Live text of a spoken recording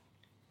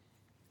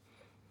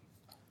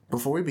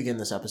Before we begin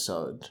this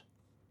episode,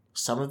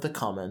 some of the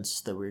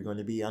comments that we're going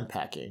to be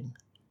unpacking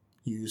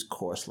use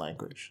coarse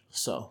language,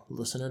 so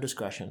listener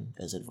discretion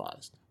is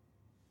advised.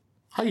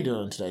 How you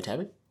doing today,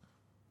 Tabby?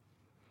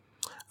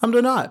 I'm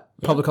doing alright.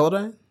 Public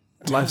holiday.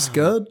 Life's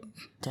good.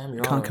 Damn,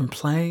 you're Can't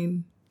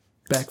complain.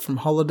 Back from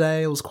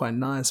holiday. It was quite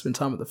nice. Spend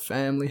time with the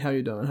family. How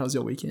you doing? How's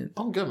your weekend?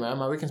 I'm good, man.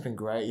 My weekend's been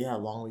great. Yeah,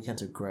 long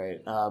weekends are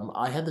great.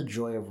 I had the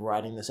joy of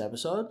writing this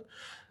episode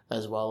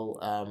as well.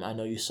 I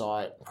know you saw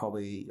it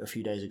probably a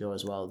few days ago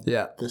as well.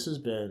 Yeah. This has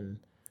been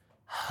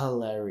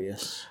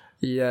hilarious.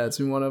 Yeah, it's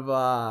been one of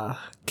our,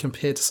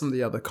 compared to some of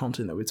the other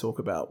content that we talk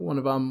about, one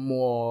of our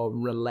more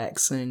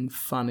relaxing,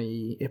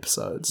 funny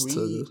episodes.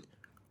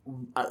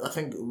 I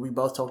think we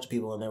both talked to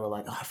people and they were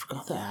like, oh, I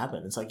forgot that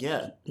happened. It's like,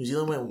 yeah, New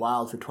Zealand went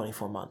wild for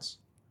 24 months.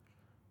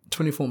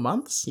 24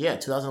 months? Yeah,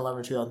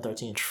 2011,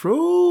 2013.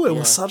 True. It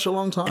was such a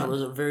long time. It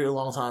was a very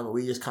long time, but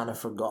we just kind of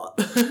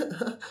forgot.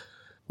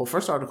 Well,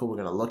 first article we're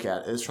going to look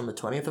at is from the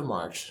 20th of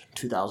March,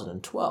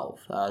 2012,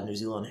 New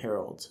Zealand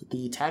Herald.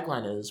 The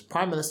tagline is,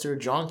 Prime Minister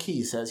John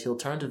Key says he'll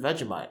turn to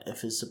Vegemite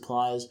if his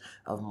supplies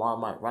of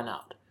Marmite run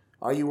out.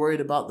 Are you worried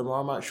about the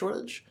Marmite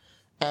shortage?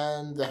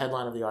 And the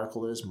headline of the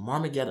article is,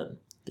 Marmageddon.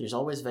 There's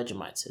always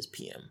Vegemite, says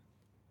PM.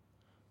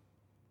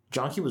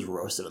 John Key was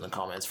roasted in the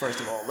comments, first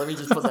of all. Let me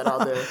just put that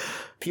out there.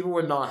 People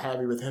were not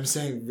happy with him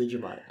saying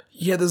Vegemite.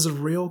 Yeah, there's a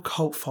real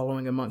cult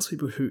following amongst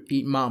people who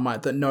eat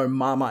Marmite that no,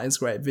 Marmite is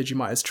great,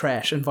 Vegemite is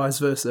trash, and vice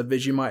versa.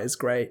 Vegemite is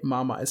great,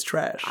 Marmite is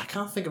trash. I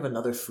can't think of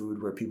another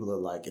food where people are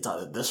like, it's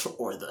either this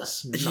or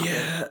this. Nothing.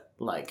 Yeah.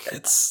 Like,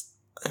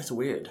 It's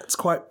weird. It's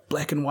quite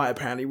black and white,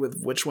 apparently,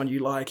 with which one you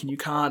like, and you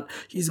can't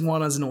using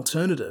one as an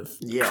alternative.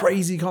 Yeah.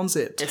 Crazy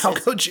concept. How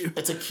could you?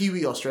 It's a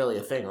Kiwi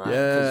Australia thing, right?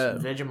 Yeah.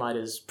 Because Vegemite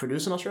is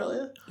produced in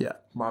Australia. Yeah.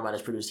 Marmite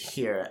is produced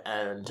here.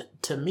 And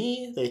to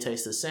me, they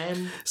taste the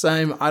same.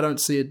 Same. I don't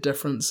see a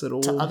difference at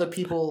all. To other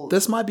people...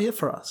 This might be it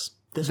for us.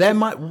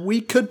 We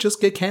could just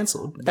get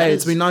cancelled. Hey,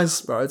 it's been nice,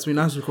 bro. It's been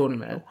nice recording,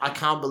 man. I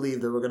can't believe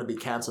that we're going to be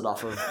cancelled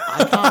off of...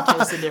 I can't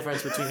taste the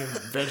difference between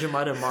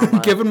Vegemite and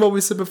Marmite. Given what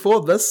we said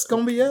before, this is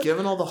going to be it.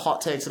 Given all the hot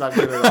takes that I've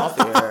given off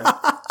here,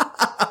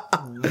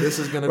 this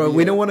is going to be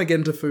we don't want to get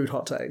into food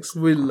hot takes.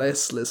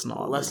 Let's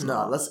not. Let's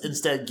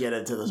instead get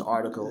into this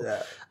article.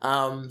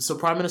 Yeah. So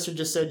Prime Minister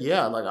just said,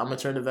 yeah, like, I'm going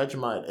to turn to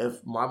Vegemite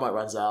if Marmite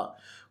runs out.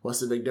 What's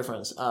the big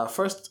difference?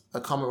 First,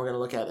 a comment we're going to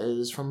look at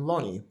is from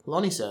Lonnie.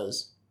 Lonnie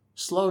says...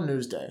 Slow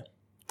news day.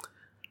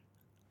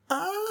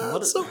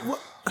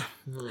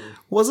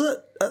 Was it?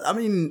 I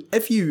mean,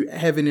 if you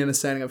have any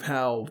understanding of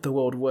how the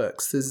world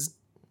works, there's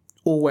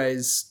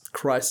always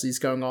crises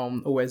going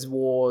on, always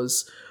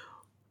wars,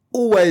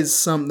 always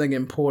something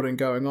important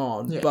going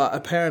on. Yeah. But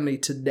apparently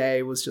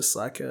today was just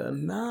like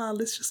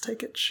let's just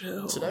take it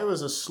chill. Today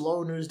was a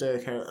slow news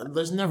day.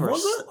 There's never a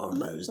slow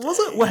news day. Was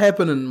it? What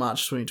happened in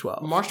March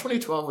 2012? March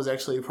 2012 was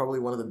actually probably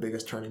one of the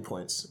biggest turning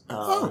points.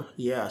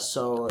 Yeah,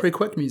 so... Pretty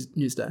quick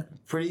news day.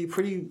 Pretty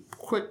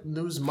quick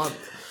news month.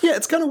 Yeah,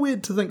 it's kind of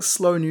weird to think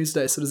slow news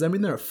day. So does that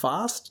mean there are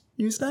fast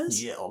news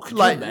days? Yeah, could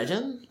you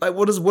imagine? Like,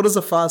 what does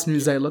a fast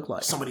news day look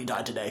like? Somebody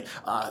died today.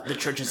 The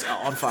church is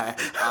on fire.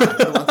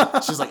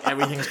 It's just like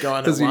everything's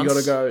going at once. You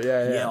gotta go,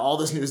 yeah. Yeah, all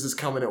this news is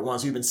coming at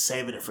once. We've been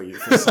saving it for you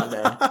for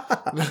Sunday.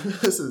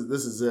 This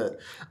is it.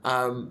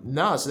 So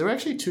there were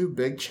actually two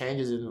big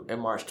changes in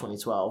March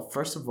 2012.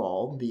 First of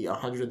all, the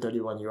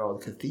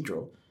 131-year-old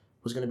cathedral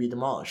was going to be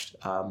demolished.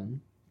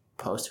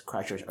 Post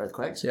Christchurch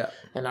earthquakes. Yeah.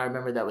 And I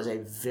remember that was a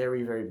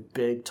very, very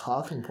big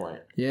talking point.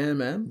 Yeah,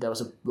 man. That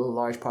was a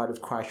large part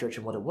of Christchurch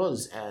and what it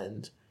was.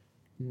 And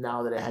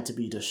now that it had to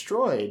be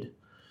destroyed,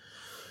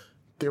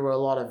 there were a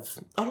lot of,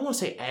 I don't want to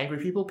say angry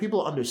people.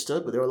 People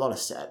understood, but there were a lot of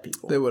sad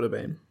people. There would have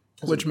been.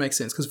 Which makes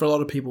sense, because for a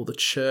lot of people, the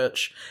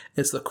church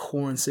is the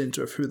core and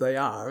center of who they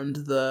are. And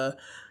the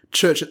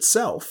church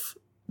itself,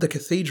 the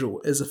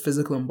cathedral, is a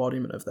physical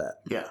embodiment of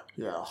that. Yeah,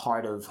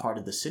 heart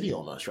of the city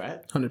almost,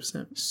 right?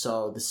 100%.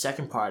 So the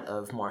second part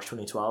of March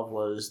 2012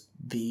 was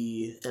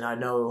and I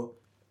know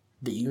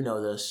that you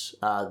know this,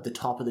 the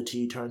top of the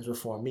T turns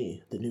before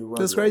me, the new road.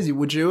 That's crazy.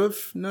 Would you have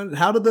known?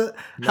 How did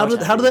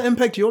that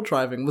impact your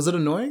driving? Was it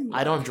annoying?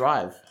 I don't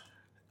drive.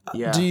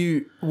 Yeah. Do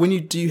you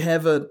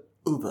have a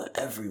Uber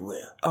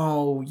everywhere?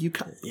 Oh, you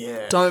can't.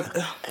 Yeah. Don't.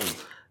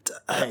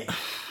 Hey.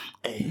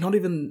 Not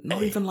even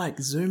like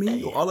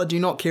Zoomy or Ola. Do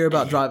you not care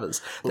about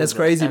drivers? That's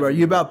crazy, bro.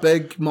 You about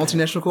big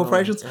multinational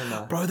corporations?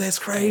 Bro, that's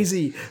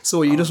crazy.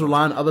 So you just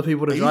rely on other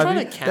people to drive you? Are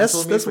you trying to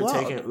cancel me for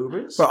taking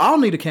Ubers? Bro, I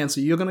don't need to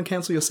cancel you. You're going to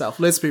cancel yourself.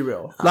 Let's be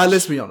real.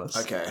 Let's be honest.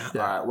 Okay.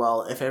 Yeah. All right.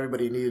 Well, if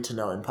everybody needed to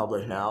know in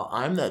public now,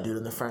 I'm that dude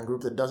in the friend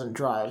group that doesn't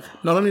drive.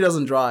 Not only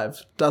doesn't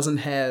drive, doesn't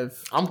have...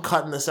 I'm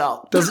cutting this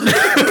out. Doesn't...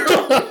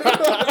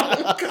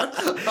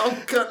 I'm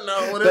cutting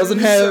out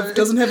whatever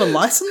doesn't have a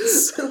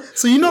license?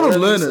 So you're not on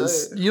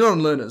learners. You're not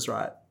on learners,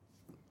 right?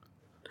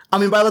 I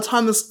mean, by the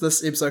time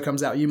this episode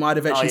comes out, you might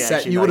have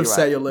actually would have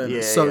sat your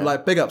learners.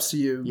 Like, big ups to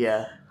you.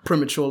 Yeah.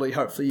 Prematurely,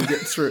 hopefully you get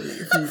through.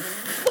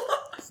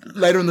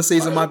 Later in the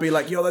season might be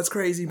like, yo, that's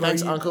crazy, bro.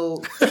 Thanks,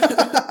 Uncle.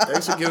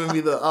 Thanks for giving me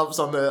the ups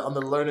on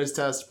the learners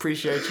test.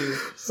 Appreciate you.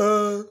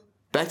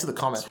 Back to the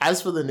comment.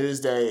 As for the news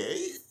day,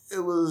 it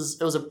was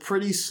a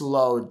pretty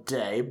slow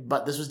day,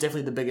 but this was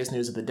definitely the biggest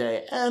news of the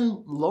day.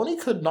 And Loney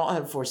could not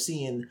have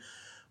foreseen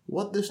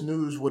what this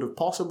news would have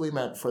possibly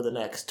meant for the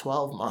next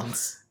 12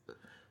 months.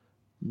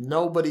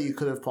 Nobody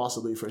could have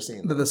possibly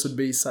foreseen that this would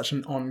be such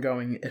an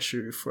ongoing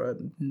issue for a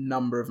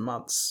number of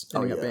months,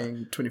 ending up yeah.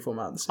 being 24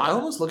 months. I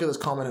almost look at this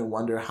comment and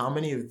wonder how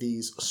many of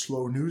these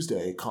slow news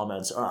day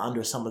comments are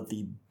under some of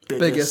the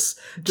biggest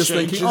just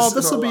thinking,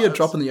 this will be a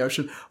drop in the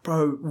ocean.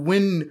 Bro,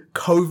 when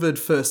COVID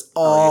first,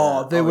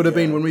 there would have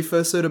been, when we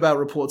first heard about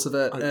reports of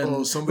it,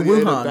 and somebody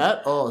Wuhan, ate a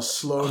bat?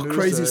 Slow news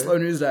crazy day. slow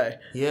news day.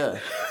 Yeah.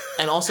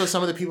 And also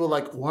some of the people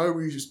like, why are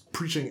we just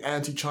preaching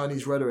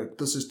anti-Chinese rhetoric?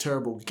 This is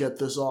terrible. Get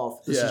this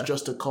off. This is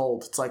just a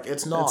cold. It's like,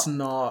 it's not.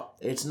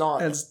 It's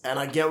not. And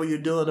I get what you're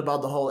doing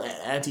about the whole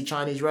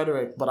anti-Chinese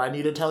rhetoric, but I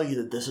need to tell you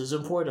that this is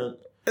important.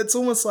 It's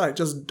almost like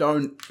just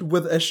don't,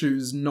 with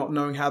issues, not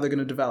knowing how they're going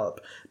to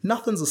develop.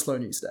 Nothing's a slow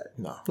news day.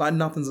 No. Like,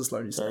 nothing's a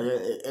slow news day.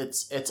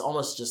 It's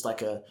almost just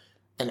like an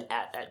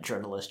at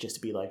journalist just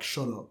to be like,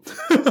 shut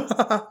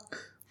up.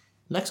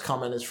 Next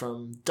comment is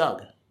from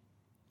Doug.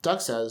 Doug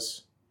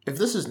says, if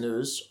this is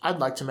news, I'd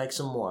like to make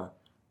some more.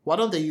 Why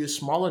don't they use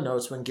smaller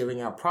notes when giving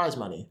out prize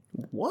money?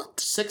 What?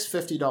 6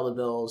 $50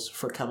 bills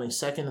for coming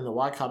second in the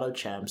Waikato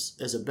Champs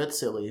is a bit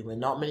silly when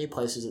not many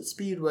places at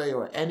Speedway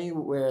or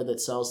anywhere that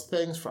sells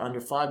things for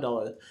under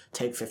 $5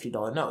 take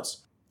 $50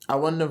 notes. I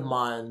wouldn't have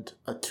mind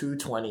a 2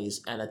 20s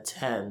and a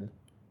 10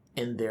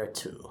 in there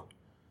too.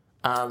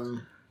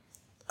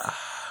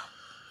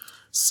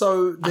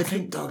 So I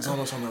think Doug's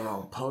almost on the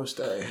wrong post,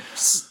 eh?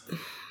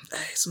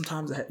 Hey,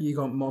 sometimes you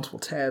got multiple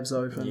tabs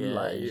open. Yeah,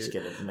 like, you just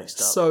get it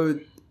mixed up. So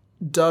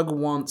Doug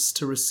wants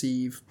to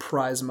receive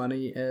prize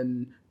money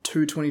in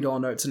 2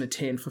 $20 notes and a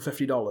 10 for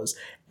 $50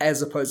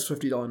 as opposed to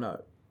 $50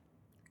 note.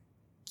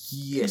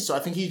 Yeah, so I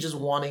think he's just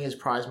wanting his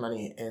prize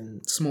money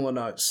in smaller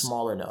notes.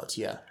 Smaller notes,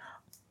 yeah.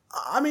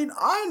 I mean,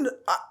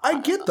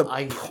 I get the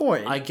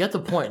point. I get the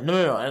point.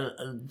 No.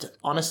 And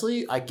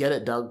honestly, I get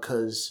it, Doug,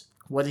 because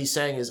what he's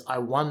saying is I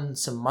won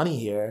some money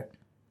here.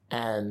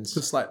 And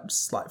just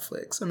slight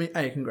flex. I mean,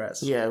 hey,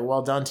 congrats. Yeah,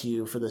 well done to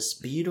you for the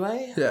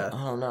Speedway. Yeah.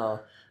 I don't know.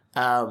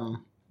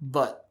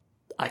 But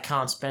I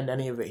can't spend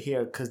any of it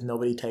here because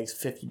nobody takes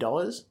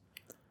 $50.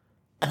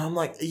 And I'm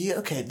like, yeah,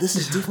 okay, this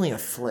is definitely a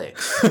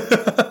flex.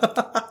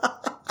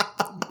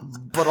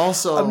 But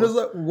also, I'm just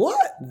like,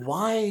 what?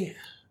 Why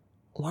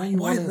are you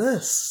Why winning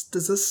this?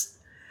 Does this...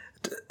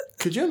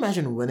 Could you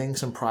imagine winning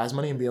some prize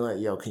money and being like,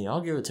 yo, can y'all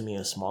give it to me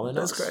in smaller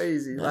notes? That's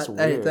crazy. That's like,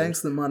 weird. hey,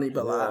 thanks for the money,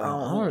 but like, I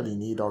don't really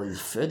need all these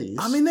 50s.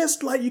 I mean,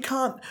 that's like, you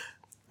can't...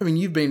 I mean,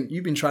 you've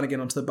been trying to get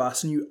onto the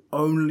bus and you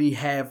only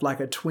have like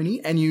a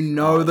 20 and you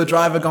know the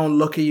driver gonna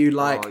look at you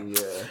like,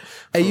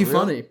 are you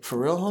funny? For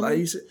real,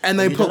 homie? Like, and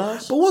they pull...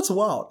 But what's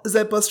wild is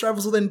that bus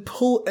drivers will then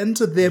pull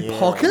into their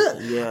pocket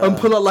and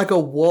pull out like a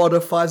wad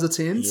of 5s or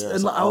 10s.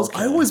 And like,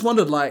 I always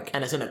wondered like...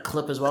 And it's in a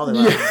clip as well. They're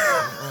like,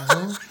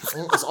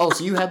 oh,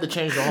 so you had to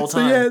change the whole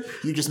time.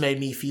 You just made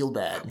me feel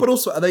bad. But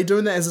also, are they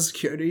doing that as a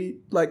security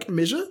like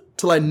measure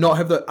to like not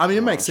have the? I mean,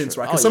 it makes sense,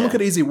 right? Because someone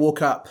could easily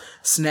walk up,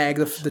 snag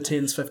the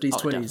 10s, 50s, 20s.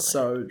 Definitely.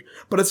 So,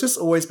 but it's just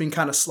always been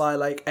kind of sly,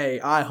 like, hey,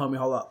 homie,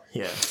 hold up.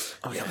 Yeah.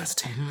 Oh yeah, that's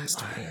 10. That's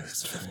 20.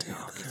 That's 50.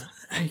 Okay.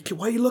 Hey,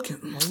 why are you looking?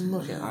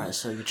 All right,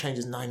 so your change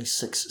is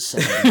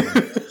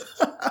 96.70.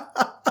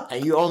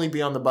 And you only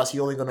be on the bus.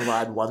 You're only going to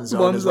ride one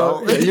zone as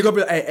well. Yeah, you're gonna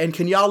be. Hey, and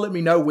can y'all let me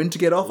know when to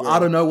get off? I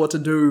don't know what to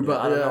do, but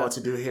I don't know what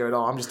to do here at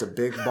all. I'm just a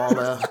big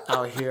baller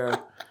out here.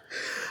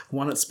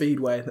 One at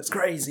Speedway. That's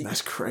crazy.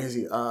 That's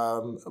crazy.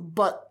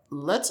 But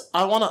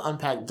I want to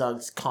unpack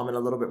Doug's comment a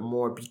little bit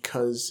more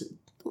because,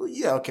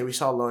 yeah, okay, we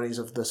saw loanies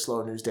of the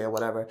slow news day or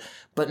whatever.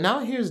 But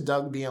now here's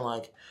Doug being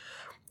like,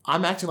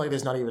 I'm acting like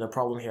there's not even a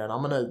problem here, and I'm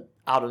going to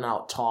out and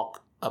out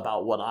talk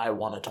about what I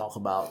want to talk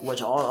about,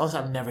 which also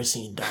I've never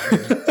seen done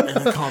in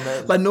a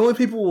comment. Like, normally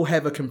people will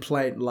have a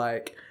complaint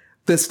like,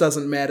 this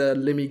doesn't matter,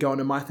 let me go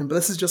into my thing. But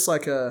this is just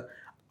like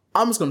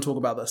I'm just going to talk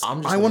about this.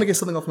 I want to get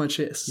something off my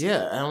chest.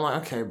 Yeah, and I'm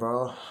like, okay,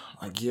 bro,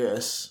 I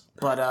guess.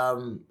 But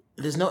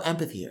there's no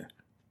empathy here.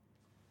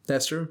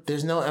 That's true.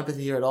 There's no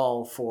empathy here at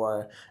all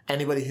for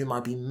anybody who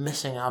might be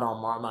missing out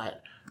on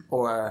Marmite,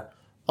 or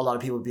a lot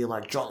of people being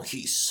like, John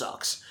Key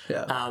sucks.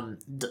 Yeah.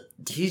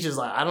 He's just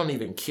like, I don't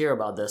even care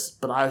about this,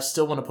 but I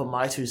still want to put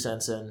my 2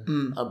 cents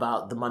in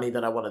about the money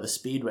that I won at the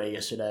Speedway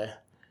yesterday.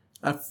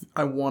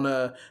 I want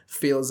to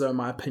feel as though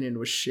my opinion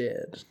was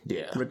shared.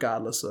 Yeah.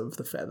 Regardless of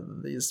the fact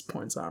that these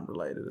points aren't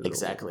related at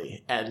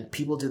Exactly. All. And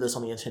people do this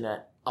on the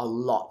internet a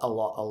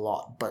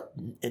lot, but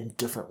in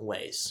different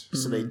ways.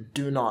 So they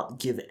do not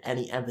give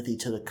any empathy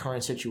to the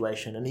current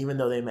situation. And even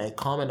though they may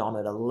comment on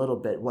it a little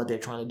bit, what they're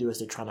trying to do is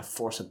they're trying to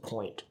force a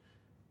point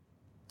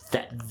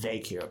that they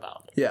care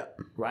about. Yeah.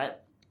 Right?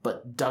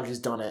 But Doug has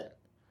done it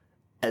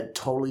at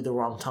totally the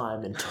wrong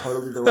time in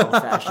totally the wrong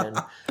fashion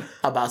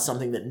about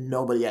something that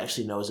nobody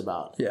actually knows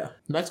about. Yeah.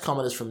 Next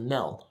comment is from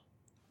Nell.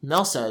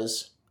 Nell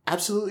says,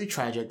 absolutely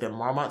tragic that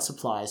Marmite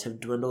supplies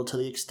have dwindled to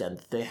the extent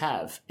that they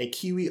have. A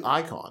Kiwi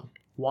icon.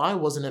 Why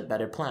wasn't it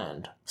better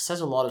planned? Says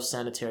a lot of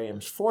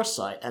Sanitarium's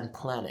foresight and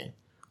planning.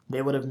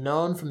 They would have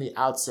known from the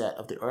outset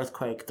of the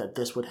earthquake that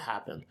this would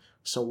happen.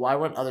 So why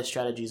weren't other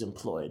strategies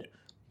employed?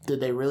 Did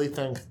they really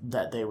think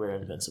that they were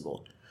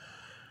invincible?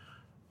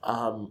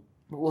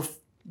 Well,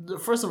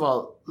 first of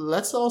all,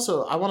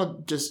 I want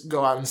to just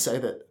go out and say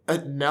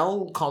that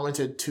Nell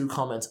commented 2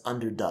 comments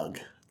under Doug.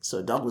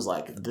 So Doug was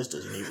like, this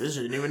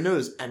isn't even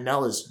news. And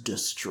Nell is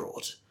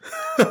distraught.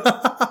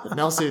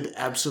 Nell said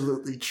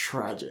absolutely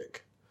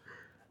tragic.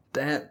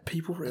 Damn,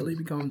 people really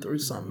be going through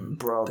something.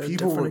 Bro,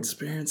 different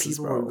experiences,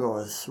 people were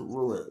going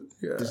through it.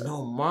 Yeah. There's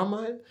no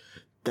Marmite?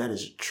 That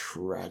is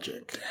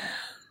tragic.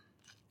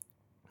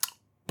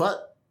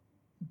 But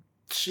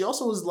she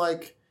also was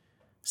like,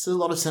 still a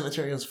lot of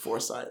sanitarium's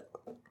foresight.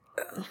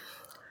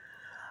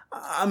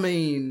 I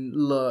mean,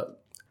 look,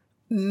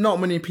 not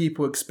many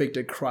people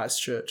expected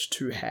Christchurch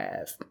to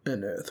have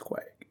an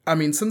earthquake. I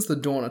mean, since the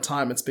dawn of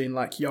time, it's been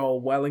like, yo,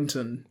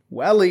 Wellington,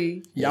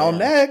 y'all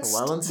next.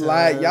 Wellington.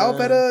 Like, y'all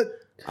better...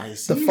 I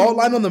see. The fault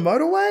line on the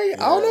motorway?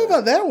 Yeah. I don't know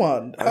about that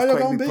one. How y'all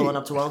gonna be? Pulling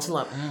up to Wellington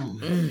like,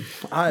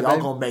 right, y'all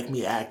gonna make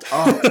me act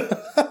up.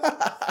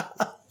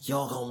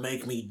 Y'all gonna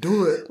make me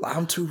do it. Like,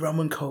 I'm 2 rum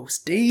and cokes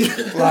deep.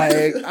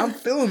 Like, I'm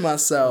feeling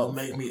myself.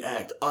 Y'all make me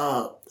act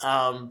up.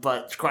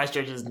 But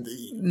Christchurch is...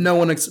 No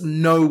one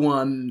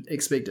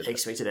expected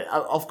it.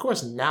 Of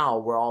course, now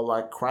we're all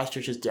like,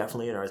 Christchurch is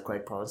definitely an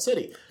earthquake-prone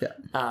city.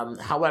 Yeah.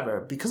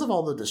 However, because of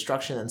all the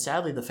destruction and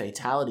sadly the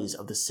fatalities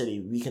of the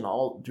city, we can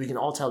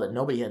all tell that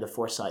nobody had the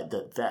foresight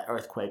that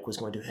earthquake was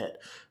going to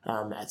hit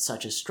at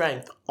such a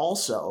strength.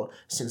 Also,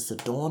 since the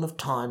dawn of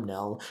time,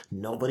 Nell,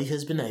 nobody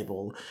has been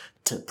able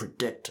to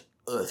predict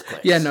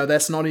earthquakes. Yeah, no,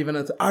 that's not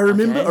even I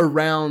remember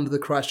around the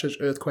Christchurch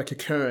earthquake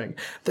occurring,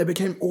 there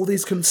became all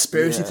these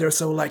conspiracy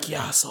theorists that were like,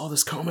 yeah, I saw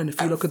this comment. If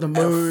you look at the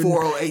moon. At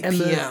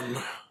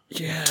 4:08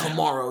 p.m.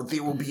 Tomorrow,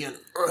 there will be an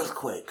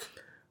earthquake.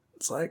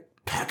 It's like...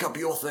 Pack up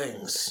your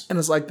things. And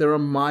it's like there are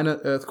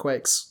minor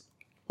earthquakes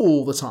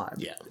all the time.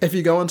 Yeah. If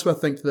you go into, I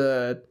think,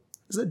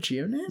 is it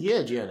GeoNet?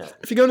 Yeah, GeoNet.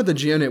 If you go into the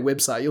GeoNet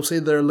website, you'll see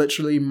there are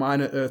literally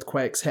minor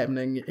earthquakes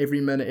happening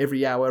every minute,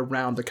 every hour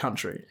around the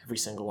country. Every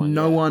single one.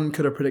 No one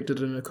could have predicted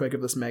an earthquake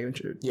of this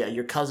magnitude. Yeah,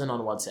 your cousin on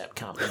WhatsApp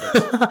can't predict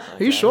it. Okay?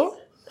 Are you sure?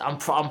 I'm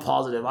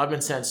positive. I've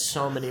been sent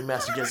so many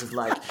messages of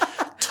like,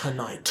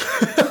 tonight,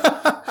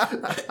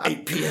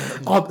 8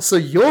 p.m. Oh, so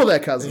you're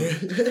that cousin.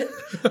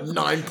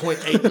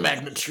 9.8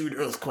 magnitude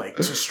earthquake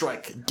to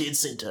strike dead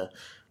center.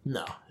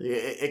 No,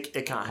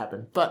 it can't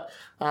happen. But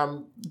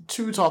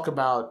to talk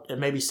about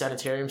maybe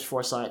sanitarium's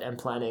foresight and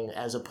planning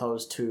as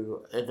opposed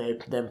to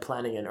them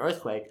planning an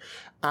earthquake,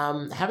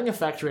 having a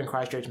factory in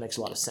Christchurch makes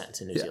a lot of sense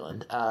in New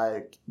Zealand.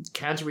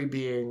 Canterbury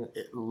being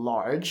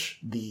large,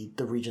 the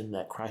region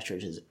that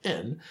Christchurch is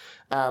in,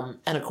 and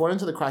according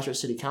to the Christchurch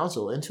City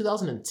Council, in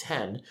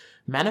 2010,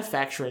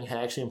 manufacturing had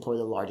actually employed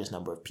the largest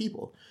number of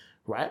people,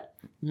 right?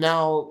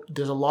 Now,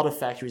 there's a lot of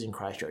factories in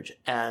Christchurch,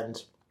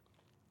 and...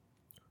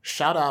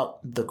 shout out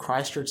the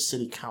Christchurch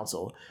City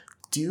Council.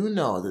 Do you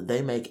know that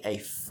they make a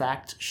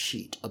fact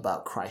sheet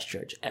about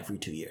Christchurch every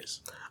 2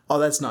 years? Oh,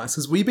 that's nice.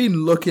 Because we've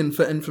been looking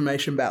for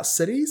information about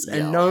cities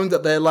and knowing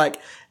that they're like,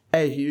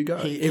 hey, here you go.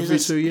 Every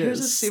 2 years.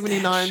 Here's a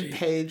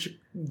 79-page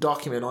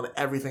document on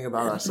everything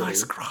about our city.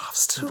 Nice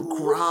graphs, too.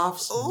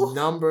 Graphs,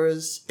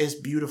 numbers. It's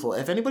beautiful.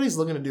 If anybody's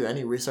looking to do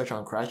any research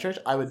on Christchurch,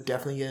 I would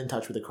definitely get in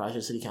touch with the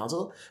Christchurch City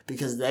Council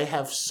because they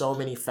have so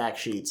many fact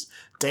sheets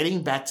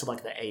dating back to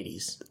like the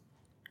 80s.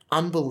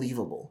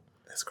 Unbelievable.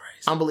 That's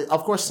crazy.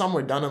 Of course, some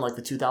were done in like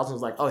the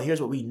 2000s, like, oh, here's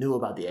what we knew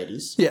about the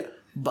 80s. Yeah.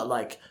 But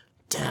like,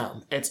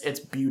 damn, it's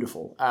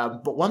beautiful.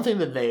 But one thing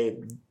that they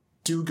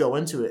do go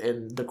into it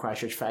in the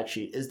Christchurch fact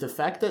sheet is the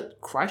fact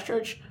that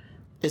Christchurch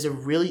is a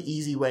really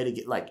easy way to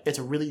get, like, it's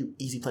a really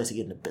easy place to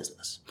get into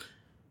business,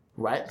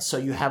 right? So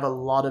you have a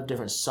lot of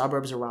different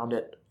suburbs around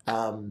it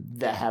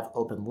that have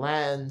open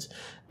land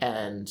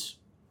and,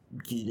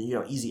 you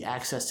know, easy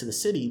access to the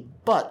city,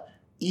 but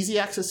easy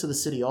access to the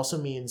city also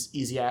means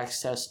easy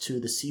access to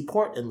the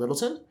seaport in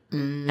Littleton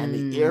and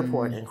the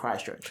airport in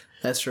Christchurch.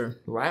 That's true.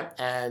 Right?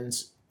 And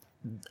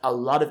a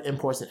lot of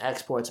imports and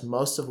exports,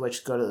 most of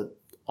which go to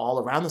all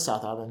around the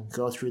South Island,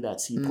 go through that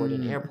seaport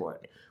and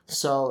airport.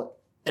 So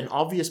an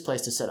obvious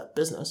place to set up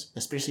business,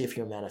 especially if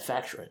you're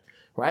manufacturing,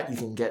 right? You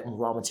can get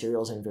raw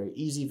materials in very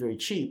easy, very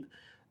cheap,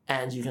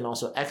 and you can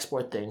also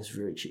export things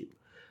very cheap.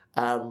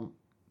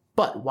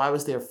 But why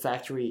was there a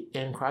factory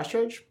in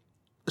Christchurch?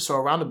 So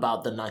around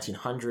about the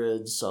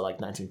 1900s, so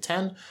like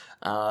 1910,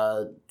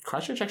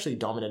 Christchurch actually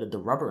dominated the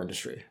rubber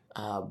industry.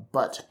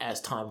 But as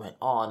time went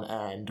on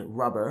and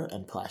rubber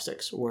and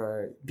plastics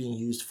were being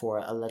used for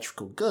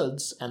electrical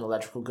goods, and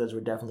electrical goods were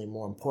definitely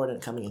more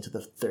important coming into the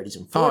 30s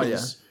and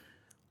 40s,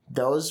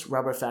 those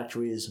rubber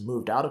factories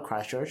moved out of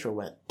Christchurch or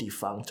went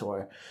defunct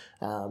or,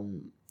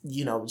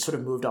 sort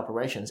of moved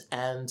operations.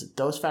 And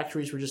those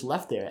factories were just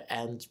left there,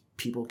 and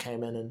people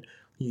came in and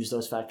use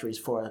those factories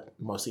for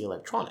mostly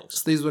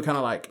electronics. So these were kind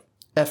of like,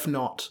 if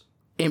not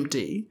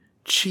empty,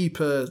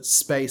 cheaper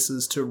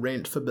spaces to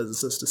rent for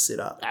businesses to set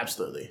up.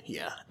 Absolutely,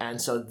 yeah. And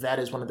so that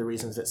is one of the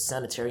reasons that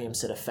Sanitarium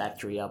set a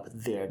factory up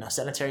there. Now,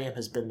 Sanitarium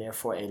has been there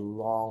for a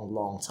long,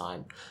 long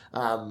time.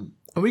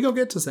 And we gonna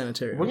get to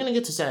sanitarium. We're gonna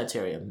get to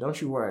sanitarium.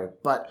 Don't you worry.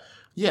 But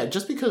yeah,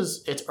 just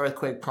because it's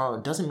earthquake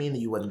prone doesn't mean that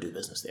you wouldn't do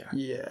business there.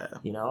 Yeah.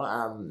 You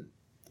know,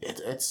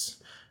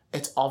 it's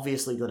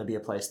obviously going to be a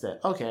place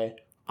that, okay,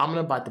 I'm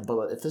going to bite the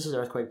bullet. If this is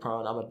earthquake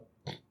prone, I'm going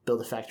to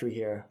build a factory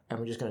here, and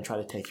we're just going to try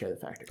to take care of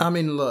the factory. I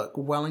mean, look,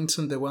 the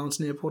Wellington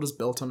Airport is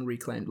built on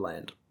reclaimed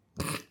land.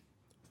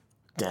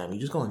 Damn, you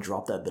just go and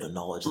drop that bit of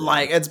knowledge there.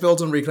 Like, it's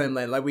built on reclaimed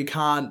land. Like, we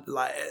can't,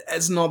 like,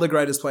 it's not the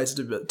greatest place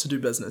to do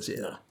business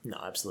here. No,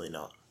 absolutely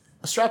not.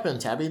 Strap in,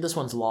 Tabby. This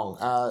one's long.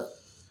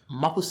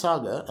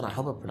 Mapusaga, and I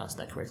hope I pronounced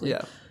that correctly,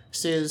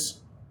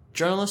 says,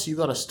 journalists, you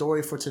got a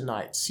story for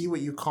tonight. See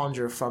what you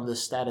conjure from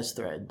this status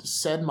thread.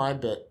 Said my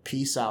bit,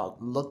 peace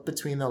out. Look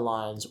between the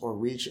lines or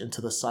reach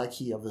into the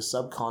psyche of the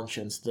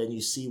subconscious. Then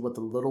you see what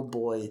the little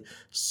boy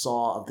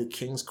saw of the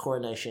king's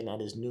coronation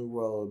and his new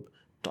robe. ...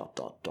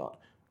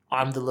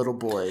 I'm the little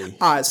boy.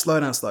 Alright, slow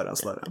down.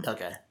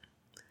 Okay.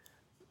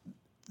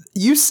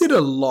 You said a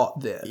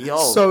lot there. Yo.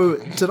 So,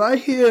 did I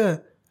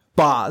hear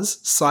bars,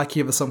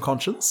 Psyche of the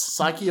Subconscious?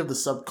 Psyche of the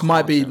Subconscious.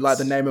 Might be like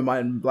the name of my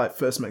like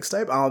first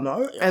mixtape. I don't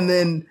know. And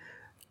then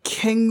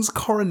King's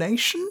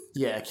Coronation?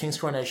 Yeah, King's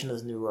Coronation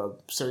is new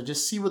robe. So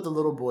just see what the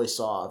little boy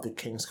saw of the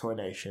King's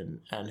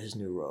Coronation and his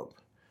new robe.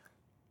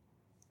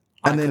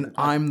 And then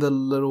I'm the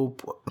little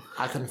boy.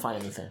 I couldn't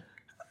find anything.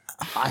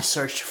 I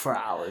searched for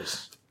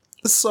hours.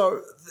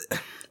 So,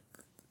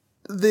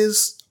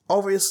 there's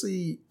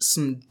obviously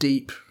some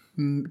deeper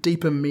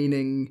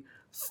meaning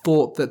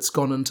thought that's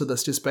gone into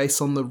this just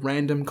based on the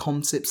random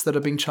concepts that are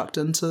being chucked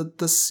into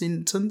the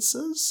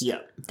sentences. Yeah,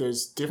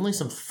 there's definitely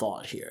some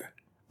thought here.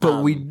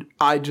 But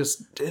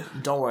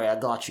Don't worry, I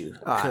got you.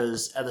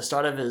 Because at the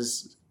start of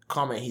his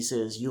comment, he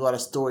says, you got a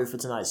story for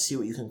tonight, see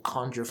what you can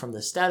conjure from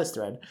the status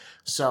thread.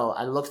 So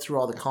I looked through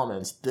all the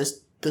comments.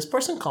 This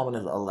person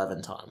commented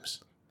 11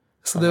 times.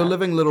 So they were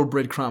living little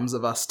breadcrumbs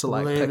of us to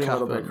like pick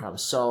up.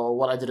 Breadcrumbs. So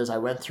what I did is I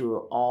went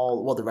through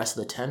the rest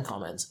of the 10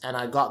 comments, and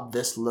I got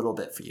this little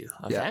bit for you.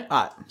 Okay? Yeah.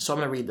 All right. So I'm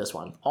going to read this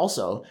one.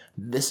 Also,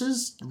 this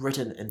is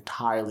written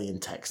entirely in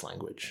text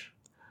language.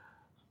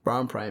 Bro,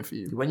 I'm praying for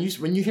you. When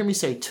you hear me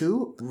say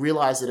 2,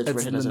 realize that it's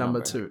written as a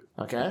number 2.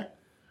 Okay?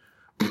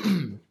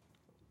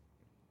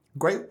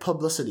 Great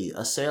publicity,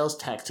 a sales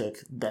tactic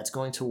that's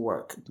going to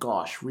work.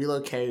 Gosh,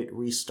 relocate,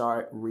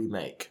 restart,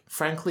 remake.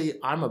 Frankly,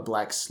 I'm a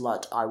black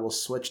slut. I will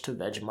switch to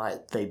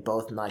Vegemite. They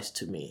both nice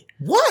to me.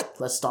 What?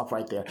 Let's stop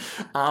right there.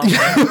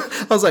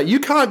 I was like, you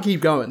can't keep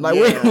going. Like,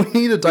 we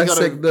need to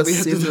dissect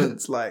this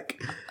sentence.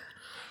 Like,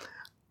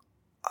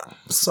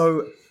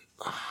 so...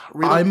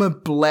 I'm a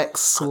black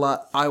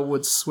slut. I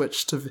would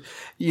switch to...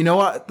 You know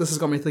what this has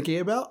got me thinking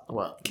about?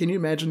 What? Can you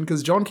imagine?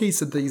 Because John Key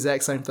said the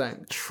exact same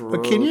thing. True.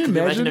 But can you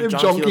imagine if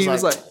John Key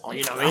was like, oh,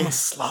 you know I'm a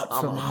slut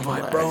for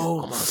Marmite,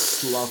 bro. I'm a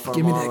slut for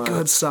Give me that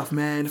good stuff,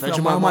 man. If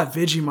you Marmite,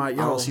 Vegemite,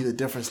 yo. I don't see the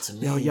difference to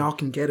me. Yo, y'all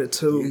can get it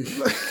too.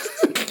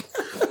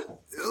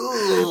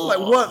 Like,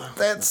 what?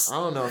 That's... I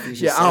don't know if you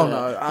should say I don't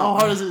that. know. How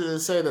hard is it to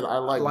say that I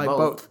like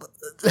both?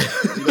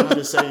 You don't have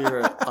to say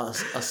you're a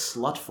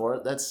slut for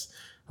it. That's...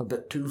 a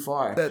bit too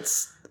far.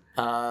 That's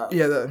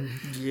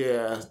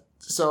yeah.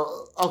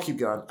 So I'll keep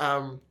going.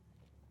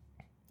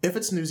 If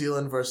it's New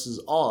Zealand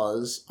versus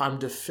Oz, I'm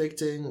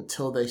defecting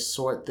till they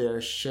sort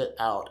their shit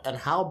out. And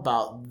how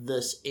about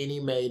this any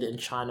made in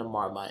China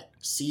Marmite?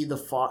 Sea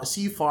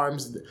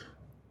farms.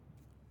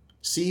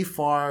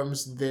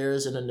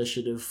 There's an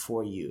initiative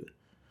for you.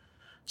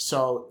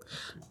 So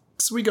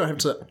we're gonna have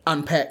to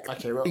unpack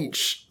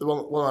each.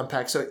 We'll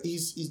unpack. So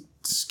he's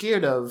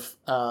scared of.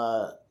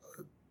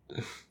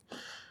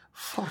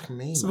 Fuck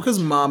me. So because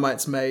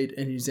Marmite's made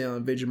in New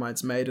Zealand,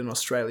 Vegemite's made in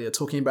Australia,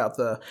 talking about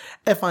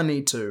if I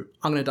need to,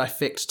 I'm going to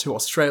defect to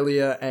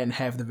Australia and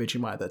have the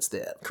Vegemite that's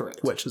there.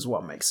 Correct. Which is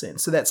what makes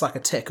sense. So that's like a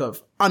tick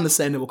of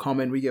understandable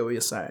comment. We get what you're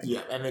saying.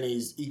 Yeah, and then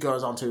he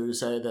goes on to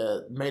say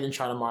that made in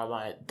China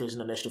Marmite, there's an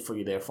initiative for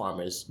you there,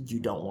 farmers. You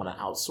don't want to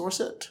outsource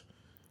it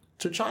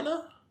to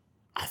China?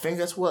 I think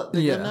that's what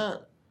they're getting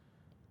at.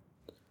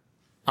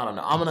 I don't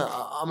know. I'm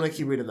gonna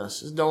keep reading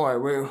this. Don't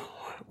worry,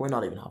 we're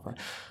not even halfway.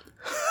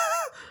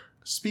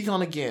 Speak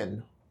on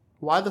again.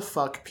 Why the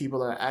fuck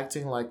people are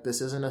acting like this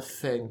isn't a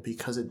thing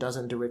because it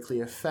doesn't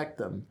directly affect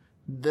them?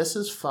 This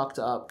is fucked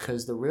up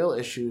because the real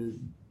issue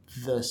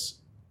is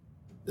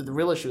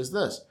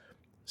this.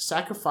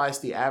 Sacrifice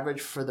the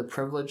average for the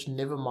privileged,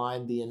 never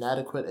mind the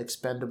inadequate,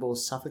 expendable,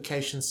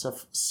 suffocation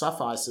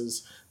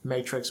suffices,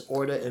 matrix,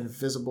 order,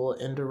 invisible,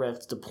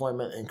 indirect,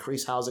 deployment,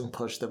 increase housing,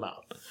 push them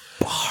out.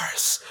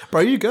 Bars.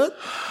 Bro, you good?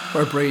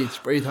 Bro, breathe,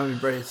 homie,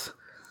 breathe.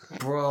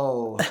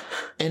 Bro,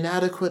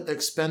 inadequate,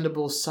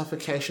 expendable,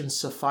 suffocation,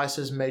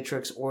 suffices,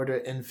 matrix, order,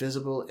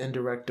 invisible,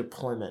 indirect,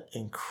 deployment,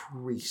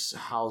 increase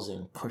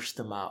housing, push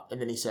them out.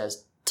 And then he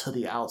says, to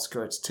the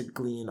outskirts to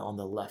glean on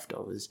the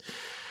leftovers.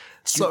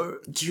 Do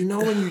you know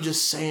when you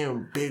just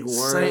saying big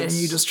words? Saying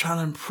you just trying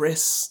to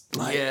impress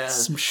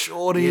some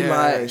shorty,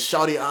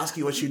 shorty ask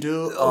you what you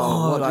do.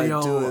 What I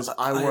do is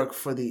I work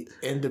for the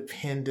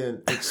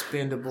independent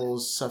expendables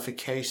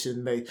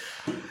suffocation.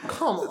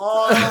 Come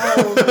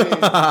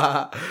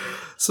on.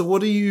 So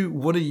what do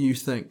you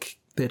think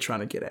they're trying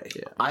to get at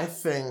here. I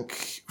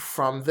think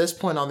from this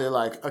point on, they're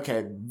like,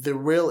 okay, the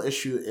real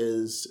issue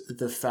is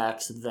the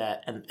fact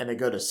that, and they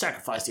go to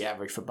sacrifice the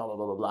average for blah, blah,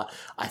 blah, blah, blah.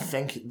 I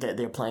think that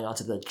they're playing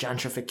onto the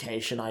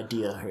gentrification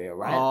idea here,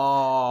 right?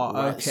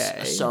 Oh,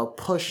 okay. So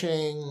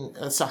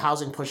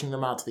housing pushing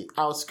them out to the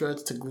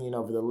outskirts to glean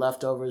over the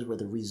leftovers where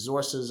the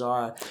resources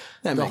are.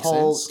 That the makes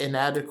whole sense.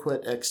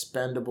 inadequate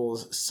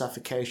expendables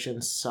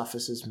suffocation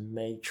suffices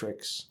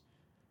matrix.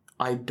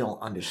 I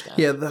don't understand.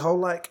 Yeah, the whole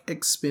like And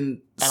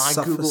I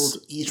googled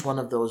each one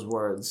of those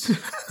words.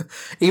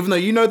 Even though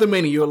you know the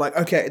meaning, you're like,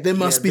 okay, there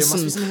must be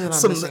something that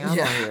I'm missing out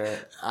yeah. on here.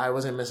 I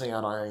wasn't missing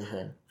out on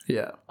anything.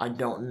 Yeah. I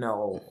don't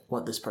know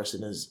what this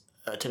person is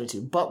attending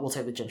to, but we'll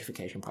take the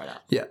gentrification part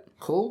out. Yeah.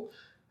 Cool.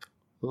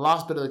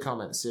 Last bit of the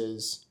comments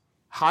is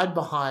hide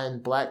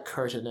behind black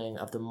curtaining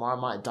of the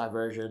Marmite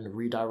diversion,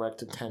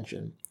 redirect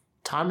attention.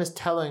 Time is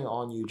telling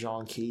on you,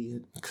 John Key,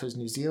 because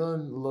New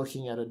Zealand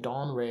looking at a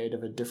dawn raid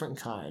of a different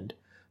kind.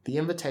 The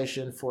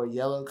invitation for a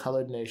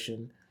yellow-colored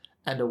nation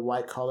and a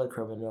white-collar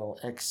criminal,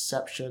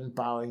 exception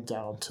bowing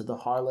down to the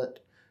harlot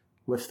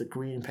with the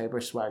green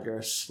paper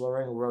swagger,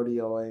 slurring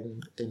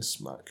rodeoing in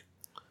smoke.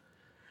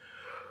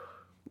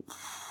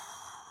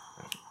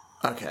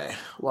 Okay,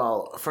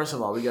 well, first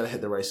of all, we gotta hit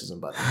the racism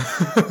button.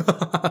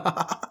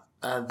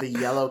 The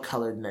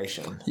yellow-colored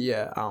nation.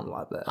 Yeah, I don't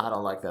like that. I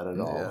don't like that at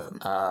all.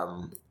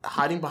 Yeah.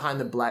 Hiding behind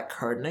the black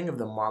curtaining of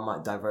the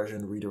Marmite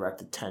diversion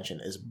redirected tension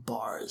is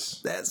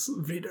bars. That's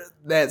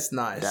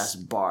nice. That's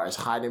bars.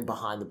 Hiding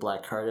behind the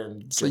black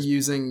curtain. So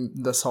using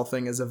this whole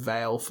thing as a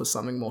veil for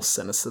something more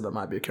sinister that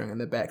might be occurring in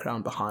the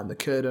background behind the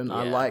curtain.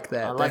 I like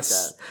that. I like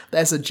that.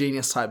 That's a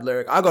genius type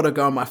lyric. I gotta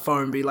go on my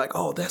phone and be like,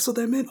 oh, that's what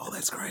they meant? Oh,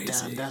 that's crazy.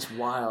 Damn, that's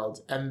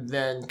wild. And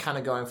then kind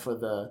of going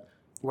for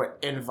we're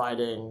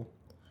inviting...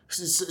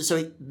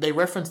 So they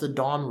reference the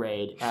Dawn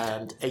Raid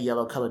and a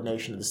yellow-colored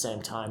nation at the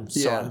same time.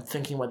 So I'm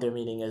thinking what they're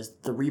meaning is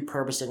the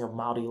repurposing of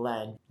Maori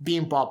land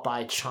being bought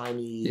by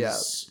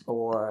Chinese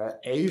or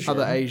Asian.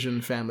 Other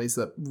Asian families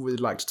that we'd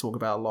like to talk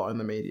about a lot in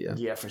the media.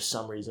 Yeah, for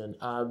some reason.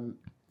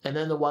 And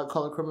then the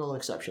white-collar criminal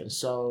exception.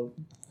 So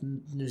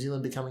New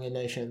Zealand becoming a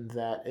nation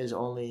that is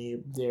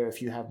only there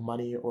if you have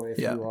money or if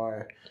you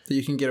are... So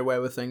you can get away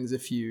with things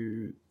if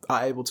you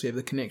are able to have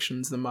the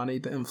connections, the money,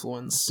 the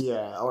influence.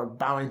 Yeah, or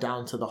bowing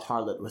down to the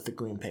harlot with the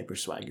green paper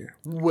swagger.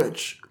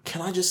 Which,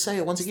 can I just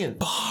say, once again,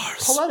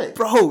 bars. Poetic.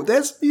 Bro,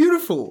 that's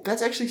beautiful.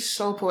 That's actually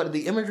so poetic.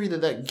 The imagery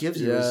that gives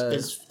you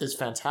is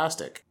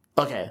fantastic.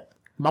 Okay,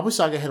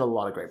 Mabusaga hit a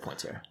lot of great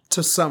points here.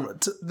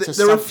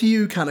 There are a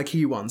few kind of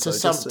key ones. To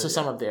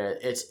sum up there,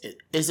 is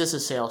this a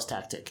sales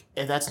tactic?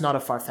 That's not a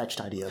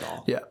far-fetched idea at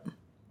all. Yeah.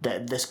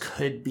 That this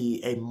could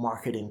be a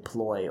marketing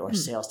ploy or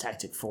sales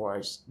tactic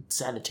for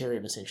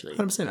Sanitarium, essentially.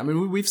 100%. I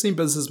mean, we've seen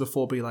businesses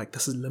before be like,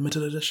 this is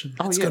limited edition.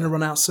 It's going to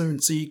run out soon,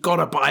 so you got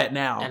to buy it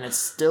now. And it's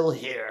still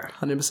here.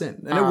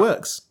 100%. And it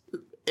works.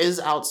 Is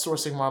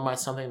outsourcing Marmite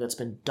something that's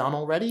been done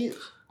already?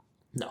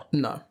 No.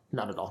 No.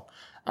 Not at all.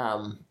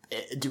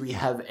 Do we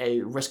have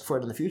a risk for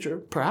it in the future?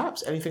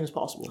 Perhaps. Anything is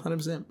possible.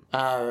 100%.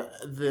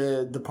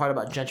 The part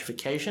about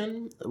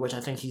gentrification, which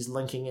I think he's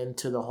linking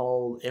into the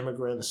whole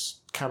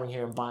immigrants coming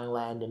here and buying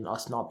land and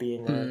us not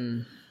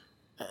being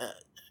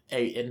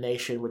a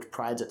nation which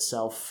prides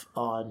itself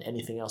on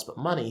anything else but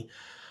money.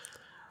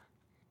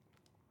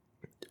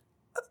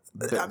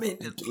 But I mean,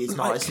 it's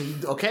not. It's,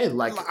 okay,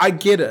 like I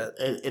get it.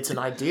 It's an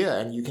idea,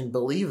 and you can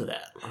believe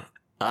that.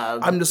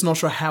 I'm just not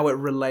sure how it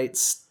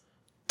relates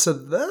to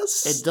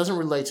this. It doesn't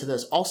relate to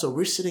this. Also,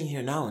 we're sitting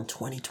here now in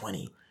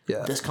 2020.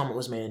 Yeah. This comment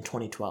was made in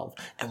 2012,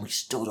 and we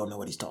still don't know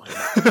what he's talking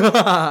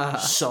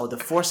about. So the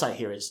foresight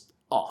here is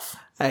off.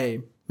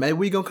 Hey, maybe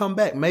we gonna come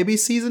back. Maybe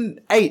season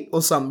 8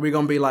 or something. We're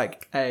gonna be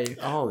like, hey,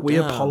 we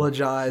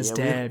apologize,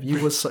 Dad.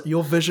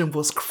 Your vision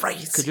was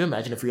crazy. Could you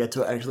imagine if we had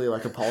to actually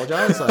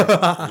apologize?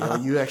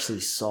 Like, you actually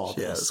saw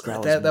this.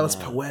 Yeah, that was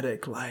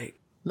poetic. Like,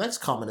 next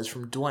comment is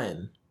from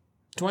Dwayne.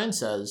 Dwayne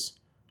says,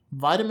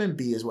 "Vitamin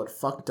B is what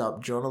fucked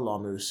up Jonah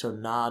Lomu, so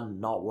nah,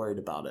 not worried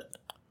about it."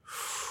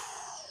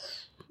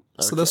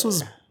 So this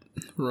was,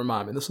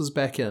 remind me, this was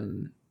back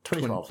in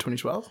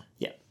 2012.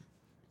 Yeah.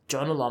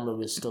 Jonah Lomu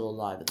was still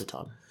alive at the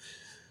time.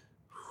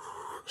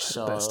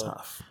 So that's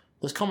tough.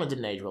 This comment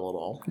didn't age well at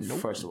all,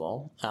 first of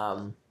all.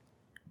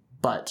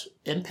 But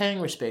in paying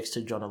respects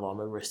to Jonah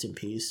Lomu, rest in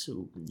peace,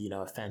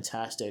 a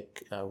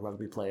fantastic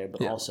rugby player,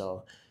 but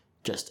also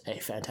just a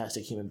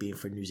fantastic human being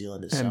for New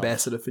Zealand itself.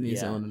 Ambassador for New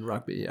Zealand and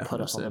rugby,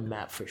 Put us on the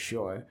map for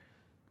sure.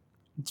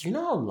 Do you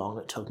know how long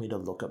it took me to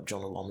look up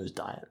Jonah Lomu's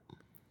diet?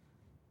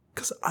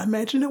 Because I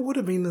imagine it would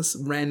have been this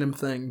random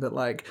thing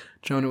that,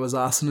 Jonah was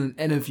asked in an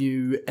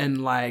interview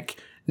in,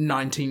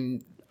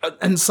 19...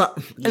 at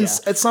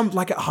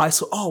high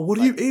school, what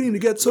are you eating to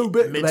get so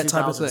big? That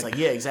type of thing.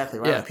 Yeah, exactly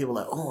right. Yeah. People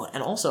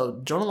and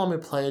also Jonah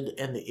Lomu played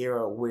in the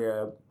era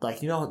where,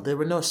 there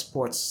were no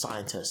sports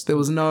scientists. There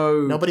was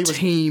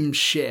team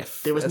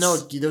chef. There was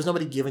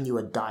nobody giving you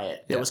a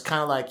diet. It was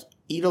kind of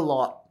eat a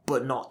lot,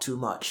 but not too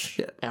much.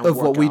 Yeah. Of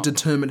what we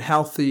determined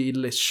healthy,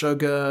 less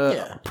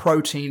sugar,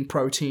 protein,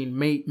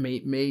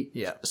 meat.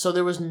 Yeah. So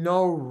there was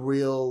no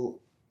real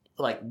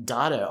like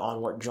data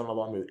on what John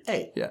Olamu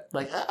ate. Yeah.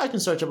 Like I can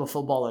search up a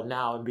footballer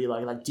now and be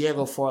like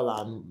Diego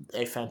Forlan,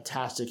 a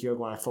fantastic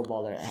Uruguayan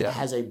footballer,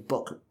 has a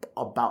book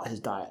about his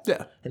diet.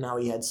 Yeah. And how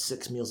he had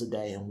 6 meals a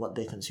day and what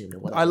they consumed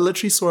and what. I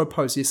literally saw a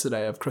post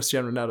yesterday of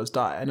Cristiano Ronaldo's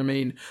diet, and I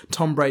mean,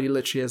 Tom Brady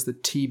literally has the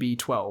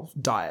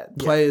TB12 diet.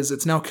 Players,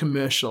 it's now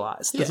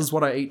commercialized. This is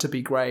what I eat to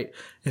be great.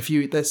 If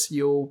you eat this,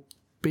 you'll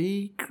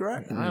be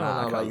great. I don't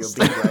know about you'll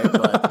be great,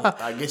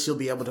 but I guess you'll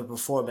be able to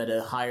perform at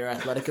a higher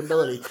athletic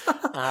ability.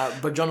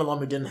 But John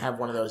Olamu didn't have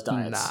one of those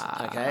diets.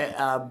 Nah. Okay,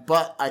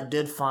 but I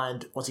did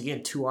find, once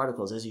again, 2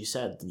 articles, as you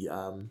said.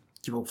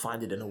 You will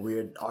find it in a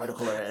weird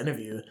article or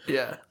interview.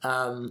 Yeah.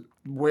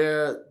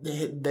 Where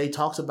they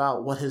talked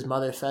about what his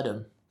mother fed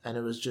him, and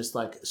it was just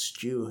like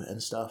stew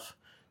and stuff,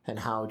 and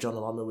how John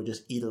Olamu would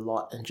just eat a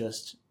lot and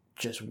just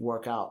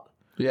work out.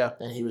 Yeah.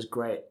 And he was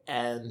great.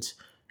 And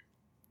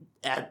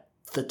at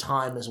the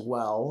time as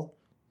well,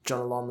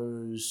 John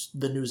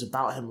the news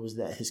about him was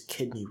that his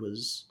kidney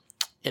was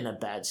in a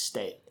bad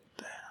state.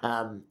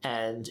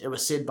 And it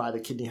was said by the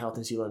Kidney Health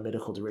New Zealand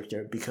medical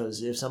director,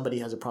 because if somebody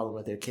has a problem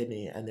with their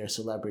kidney and they're a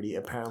celebrity,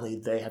 apparently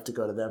they have to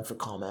go to them for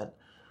comment.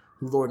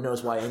 Lord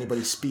knows why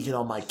anybody's speaking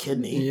on my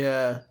kidney.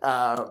 Yeah.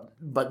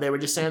 But they were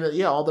just saying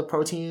that, all the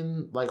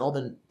protein, like all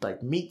the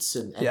like meats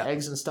and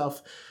eggs and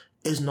stuff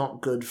is not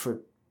good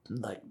for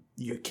like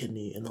your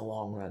kidney in the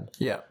long run.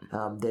 Yeah.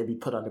 They'd be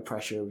put under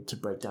pressure to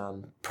break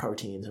down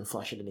proteins and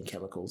flush it into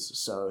chemicals.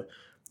 So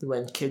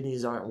when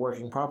kidneys aren't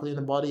working properly in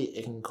the body,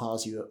 it can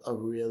cause you a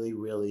really,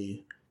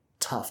 really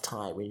tough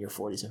time in your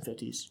 40s and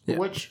 50s,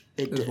 which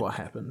it did. What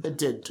happened. It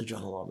did to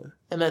John Olamu.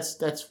 And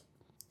that's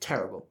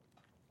terrible.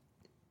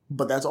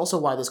 But that's also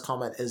why this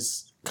comment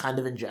is kind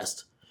of in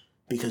jest,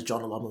 because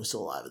John Olamu was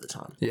still alive at the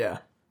time. Yeah.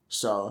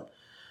 So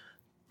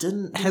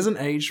hasn't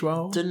aged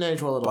well. Didn't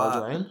age well at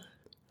all, Dwayne.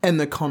 In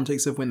the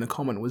context of when the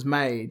comment was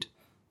made.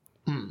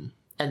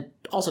 And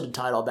also to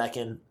tie it all back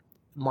in,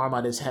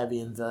 Marmite is heavy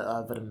in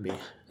vitamin B.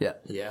 Yeah.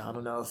 Yeah, I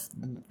don't know if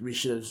we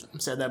should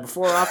have said that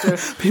before or after.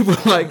 People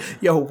are like,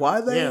 yo, why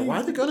are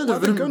they going into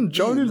vitamin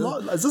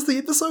B? Is this the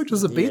episode?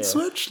 Just a beat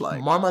switch?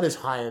 Like, Marmite is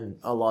high in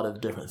a lot of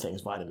different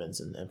things,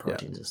 vitamins and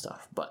proteins and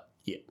stuff. But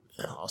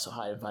also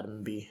high in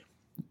vitamin B.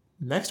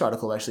 Next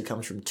article actually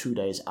comes from 2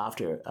 days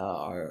after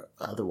our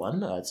other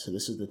one. So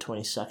this is the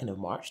 22nd of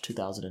March,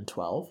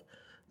 2012.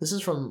 This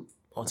is from,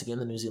 once again,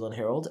 the New Zealand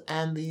Herald,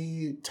 and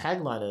the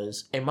tagline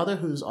is, "A mother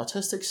whose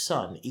autistic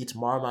son eats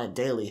Marmite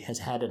daily has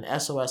had an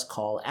SOS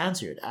call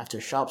answered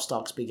after shop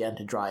stocks began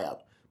to dry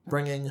up,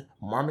 bringing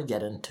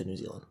Marmageddon to New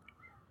Zealand."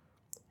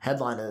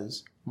 Headline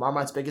is,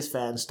 "Marmite's biggest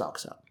fan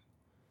stocks up."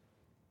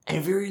 A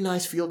very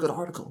nice feel-good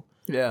article.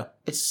 Yeah.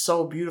 It's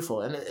so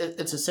beautiful, and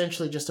it's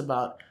essentially just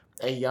about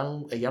a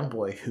young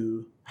boy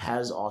who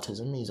has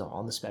autism. He's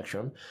on the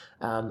spectrum,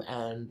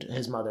 and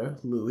his mother,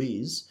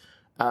 Louise,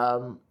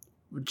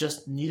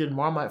 just needed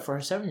Marmite for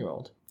her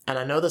 7-year-old. And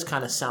I know this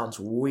kind of sounds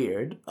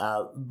weird,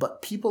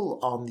 but people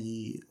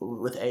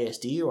with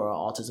ASD or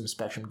autism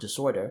spectrum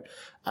disorder,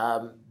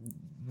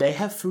 they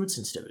have food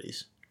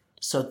sensitivities.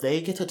 So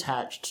they get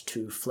attached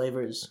to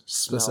flavors,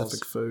 smells,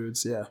 specific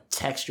foods,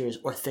 textures,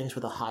 or things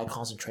with a high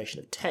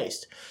concentration of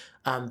taste.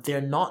 They're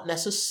not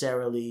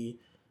necessarily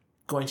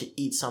going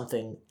to eat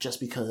something just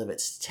because of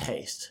its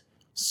taste.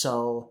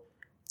 So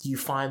you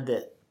find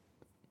that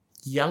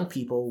young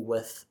people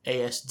with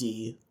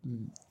ASD,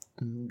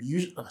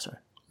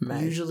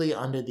 usually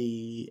under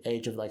the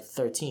age of like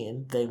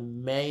 13, they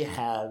may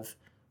have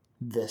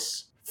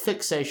this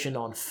fixation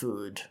on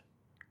food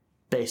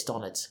based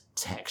on its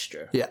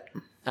texture. Yeah.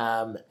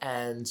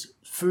 And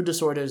food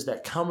disorders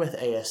that come with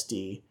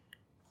ASD,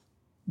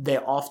 they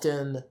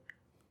often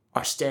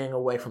are staying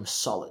away from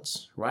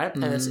solids, right?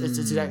 And it's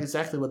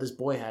exactly what this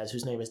boy has,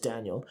 whose name is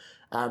Daniel,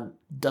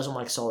 doesn't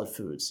like solid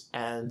foods.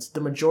 And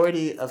the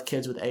majority of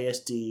kids with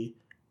ASD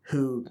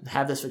who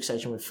have this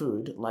fixation with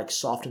food like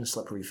soft and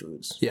slippery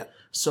foods. Yeah.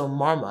 So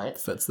Marmite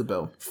fits the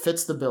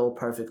bill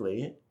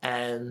perfectly,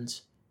 and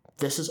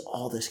this is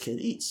all this kid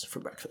eats for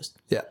breakfast.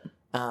 Yeah.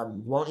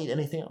 Won't eat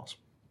anything else.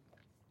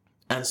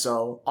 And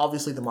so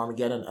obviously the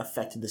Marmageddon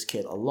affected this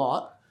kid a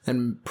lot.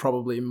 And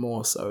probably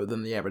more so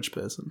than the average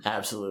person.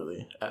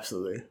 Absolutely.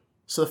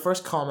 So the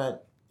first comment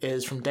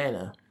is from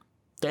Dana.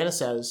 Dana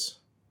says,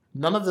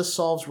 "None of this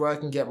solves where I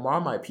can get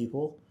Marmite,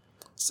 people."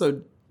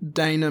 So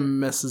Dana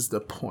misses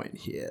the point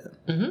here.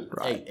 Mm-hmm.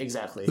 Right.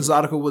 Exactly. This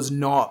article was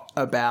not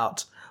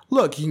about,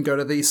 look, you can go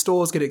to these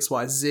stores, get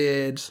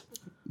XYZ.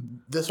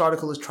 This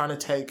article is trying to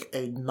take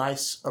a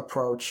nice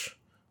approach,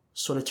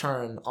 sort of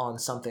turn on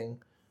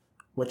something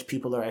which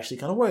people are actually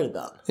kind of worried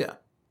about. Yeah.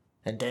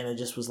 And Dana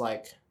just was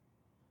like,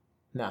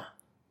 nah.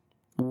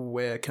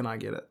 Where can I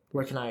get it?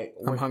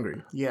 I'm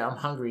hungry. Yeah, I'm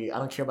hungry. I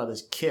don't care about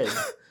this kid.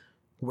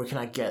 Where can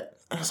I get?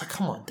 And I was like,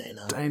 come on,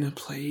 Dana. Dana,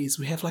 please.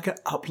 We have like an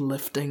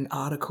uplifting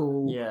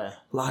article. Yeah.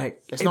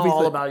 Like, it's not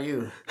all about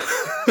you.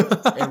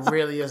 It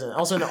really isn't.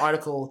 Also in the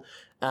article,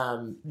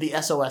 the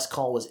SOS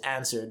call was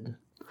answered.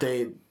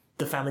 The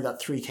family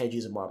got 3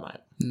 kgs of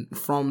Marmite.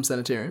 From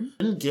Sanitarium?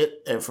 Didn't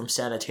get it from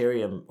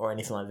Sanitarium or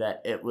anything like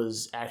that. It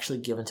was actually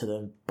given to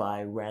them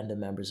by random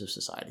members of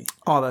society.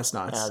 Oh, that's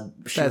nice.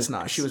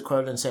 Nice. She was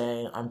quoted in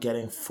saying, "I'm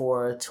getting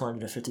 4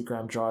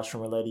 250-gram jars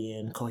from a lady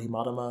in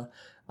Kohimarama.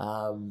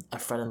 A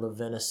friend in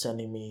Levin is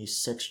sending me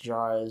 6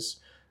 jars.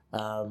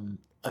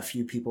 A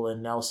few people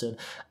in Nelson."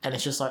 And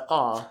it's just like,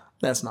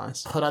 that's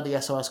nice. Put out the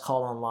SOS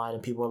call online,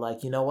 and people are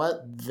like, you know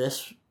what?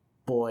 This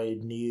boy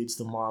needs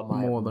the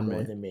Marmite more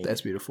than me. That's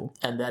beautiful.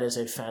 And that is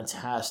a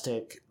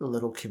fantastic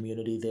little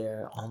community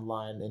there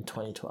online in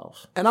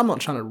 2012. And I'm not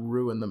trying to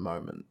ruin the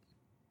moment,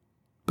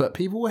 but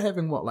people were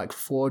having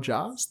 4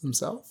 jars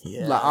themselves?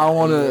 Yeah. Like, I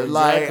want to,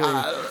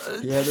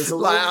 exactly. There's a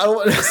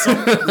little,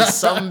 there's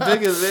something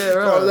bigger there,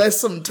 bro. There's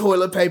some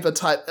toilet paper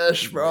type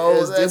ish, bro.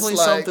 There's definitely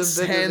something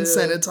bigger hand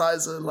there.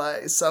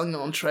 sanitizer, selling it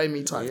on Trade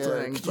Me type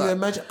thing. Can you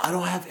imagine? I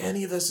don't have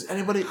any of this.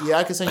 Anybody? Yeah,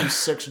 I can send you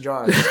 6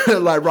 jars.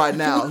 Right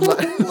now. Wait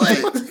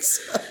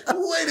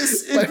a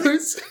second.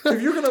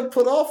 If you're going to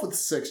put off with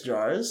 6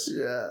 jars,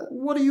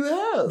 what do you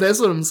have? That's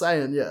what I'm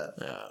saying, yeah.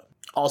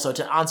 Also,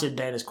 to answer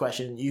Dana's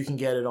question, you can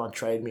get it on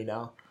Trade Me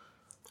now.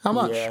 How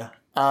much? Yeah.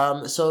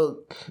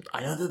 So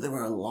I know that there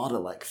were a lot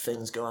of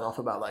things going off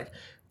about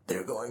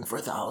they're going for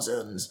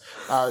thousands.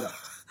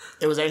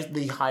 It was actually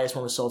the highest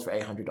one was sold for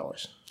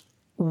 $800.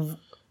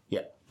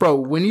 Yeah. Bro,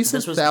 when you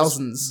said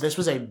thousands, this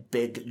was a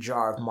big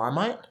jar of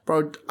Marmite.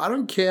 Bro, I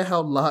don't care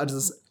how large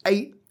this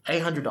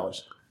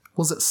 $800.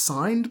 Was it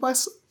signed by?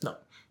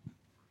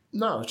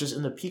 No, it's just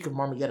in the peak of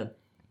Marmageddon.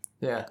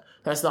 Yeah,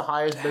 that's the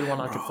highest big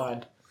one I could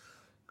find.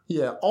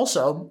 Yeah.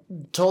 Also,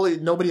 totally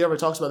nobody ever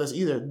talks about this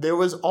either. There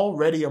was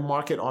already a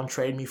market on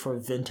Trade Me for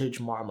vintage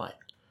Marmite.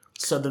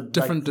 So the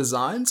different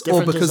designs,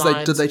 different or because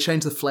designs, did they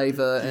change the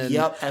flavor and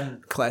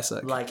and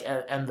classic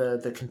and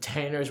the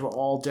containers were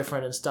all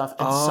different and stuff.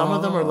 And some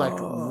of them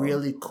are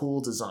really cool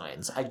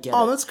designs. I get it.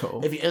 Oh, that's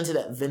cool. If you're into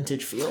that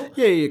vintage feel.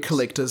 Yeah,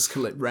 collectors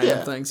collect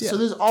random things. Yeah. So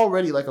there's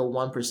already a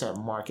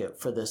 1% market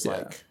for this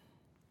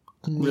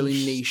really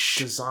niche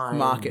design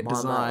market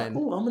Marmite. design.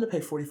 Oh, I'm going to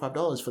pay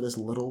 $45 for this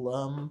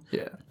little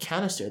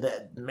canister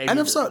that maybe. And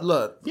if so,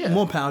 look,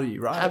 more power to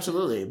you, right?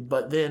 Absolutely,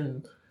 but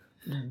then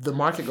the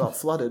market got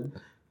flooded.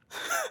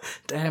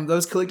 Damn,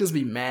 those collectors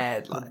be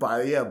mad.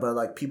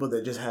 But people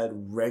that just had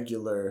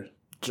regular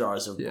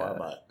jars of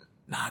Marmite.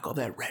 Nah, I got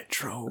that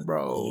retro,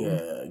 bro.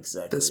 Yeah,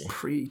 exactly. This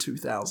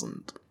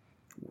pre-2000.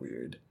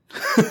 Weird.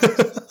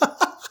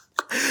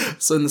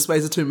 So in the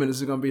space of 2 minutes,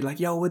 you're going to be like,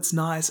 yo, it's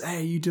nice.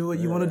 Hey, you do what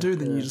you want to do.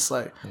 Then you're just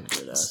like,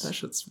 that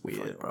shit's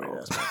weird, bro.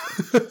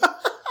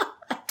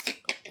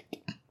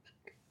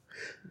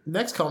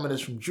 Next comment is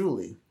from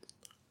Julie.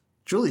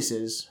 Julie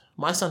says,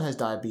 "My son has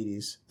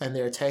diabetes, and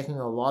they're taking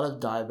a lot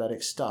of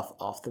diabetic stuff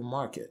off the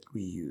market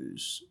we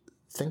use.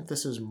 Think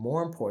this is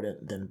more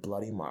important than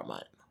bloody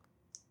Marmite."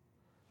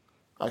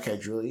 Okay,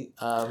 Julie.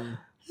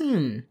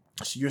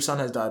 So your son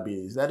has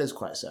diabetes. That is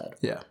quite sad.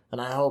 Yeah. And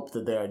I hope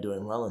that they are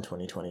doing well in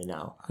 2020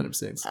 now.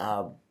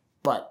 100%.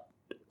 But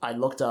I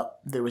looked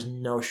up, there was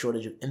no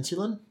shortage of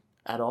insulin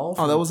at all.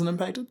 Oh, that wasn't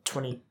impacted?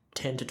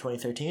 2010 to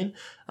 2013.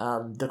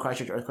 The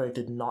Christchurch earthquake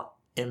did not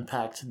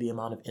impact the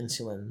amount of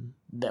insulin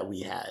that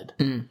we had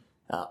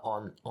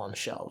on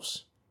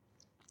shelves.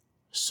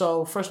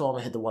 So, first of all, I'm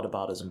going to hit the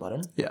whataboutism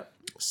button. Yeah.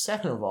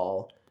 Second of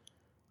all,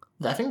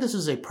 I think this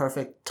is a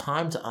perfect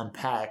time to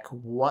unpack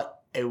what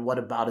a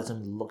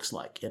whataboutism looks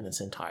like in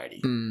its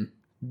entirety.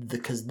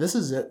 Because this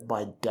is it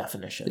by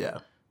definition. Yeah.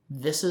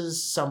 This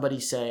is somebody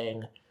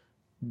saying,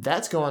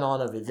 that's going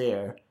on over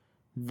there.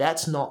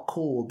 That's not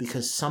cool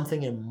because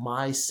something in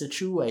my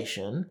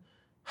situation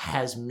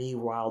has me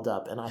riled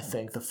up, and I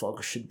think the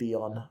focus should be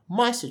on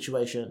my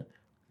situation,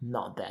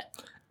 not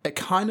that. It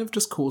kind of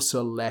just calls to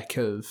a lack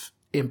of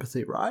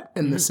empathy, right?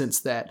 In the sense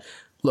that,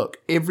 look,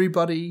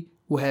 everybody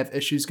will have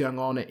issues going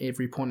on at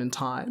every point in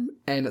time,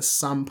 and at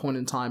some point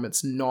in time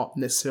it's not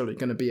necessarily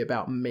going to be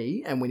about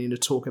me, and we need to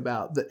talk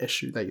about the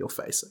issue that you're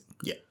facing.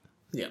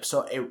 Yeah.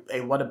 So a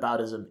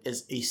whataboutism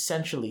is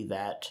essentially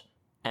that,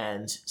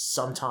 and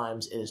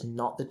sometimes it is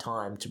not the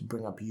time to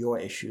bring up your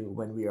issue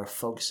when we are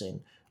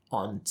focusing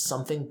on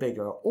something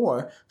bigger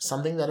or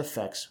something that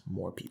affects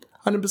more people.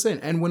 100%.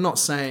 And we're not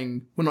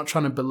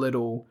trying to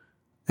belittle,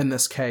 in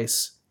this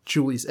case,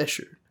 Julie's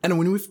issue. And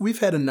when we've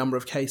had a number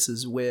of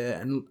cases where,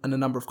 and a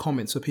number of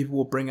comments where people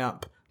will bring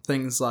up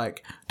things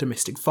like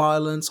domestic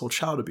violence or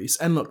child abuse.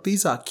 And look,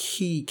 these are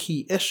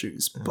key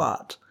issues,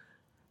 but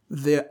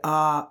there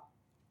are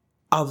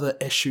other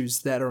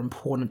issues that are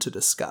important to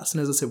discuss.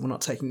 And as I said, we're not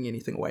taking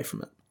anything away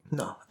from it.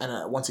 No.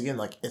 And once again,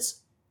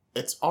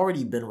 it's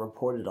already been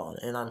reported on.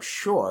 And I'm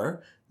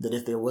sure that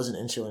if there was an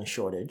insulin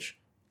shortage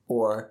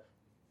or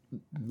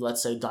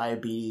let's say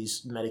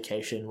diabetes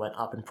medication went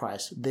up in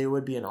price, there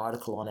would be an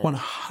article on it.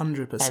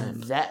 100%.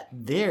 And that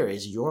there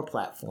is your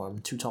platform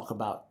to talk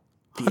about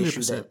the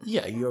issue that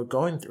you're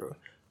going through.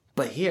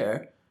 But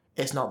here,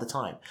 It's not the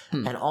time.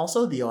 And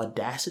also the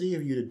audacity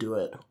of you to do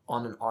it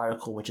on an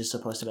article which is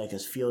supposed to make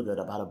us feel good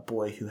about a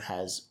boy who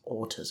has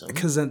autism.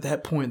 Because at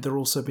that point, they're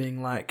also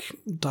being like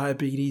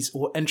diabetes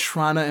and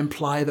trying to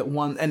imply that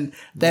one, and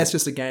that's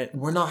just again,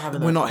 We're not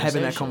having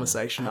that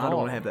conversation. I don't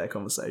want to have that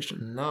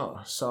conversation. No.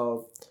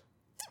 So,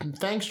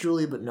 thanks,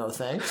 Julie, but no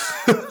thanks.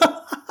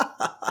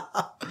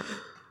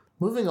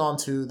 Moving on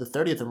to the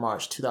 30th of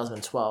March,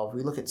 2012,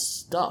 we look at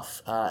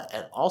Stuff.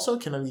 And also,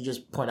 can we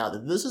just point out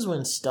that this is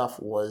when Stuff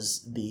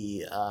was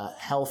the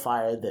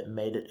hellfire that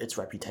made it its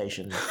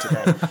reputation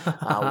today.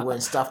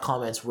 When Stuff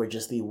comments were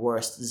just the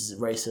worst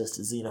racist,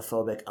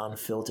 xenophobic,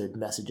 unfiltered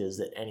messages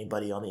that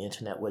anybody on the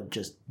internet would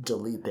just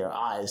delete their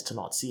eyes to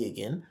not see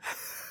again.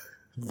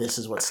 This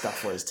is what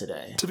Stuff was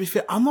today. To be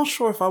fair, I'm not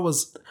sure if I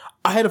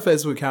had a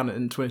Facebook account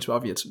in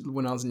 2012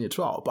 when I was in year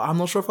 12, but I'm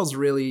not sure if I was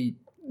really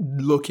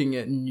looking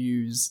at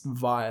news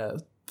via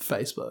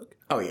Facebook.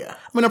 Oh, yeah.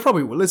 I mean, I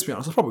probably, let's be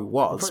honest, I probably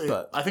was,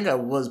 but... I think I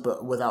was,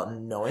 but without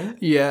knowing.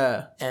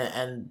 Yeah.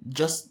 And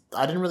just,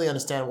 I didn't really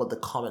understand what the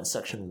comment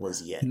section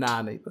was yet.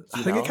 Nah, neither.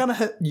 I think it kind of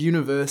hit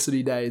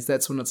university days.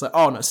 That's when it's like,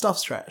 oh, no,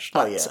 Stuff's trash.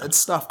 Oh, yeah. It's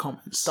Stuff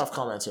comments. Stuff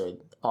comments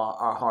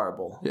are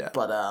horrible. Yeah.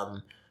 But,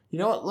 you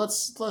know what?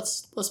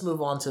 Let's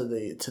move on to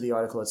the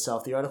article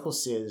itself. The article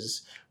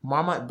says,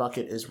 Marmite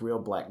bucket is real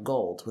black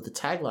gold, with the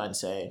tagline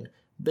saying,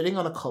 bidding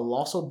on a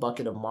colossal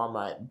bucket of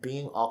Marmite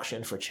being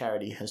auctioned for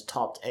charity has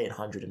topped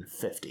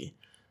 $850.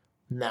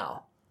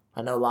 Now,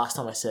 I know last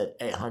time I said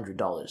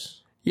 $800.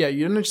 Yeah,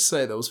 you didn't just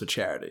say that was for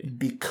charity.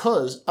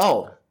 Because,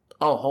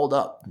 hold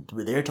up.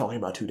 They're talking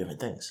about two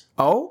different things.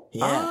 Oh?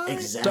 Yeah,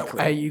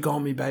 exactly. Hey, you got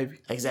me, baby.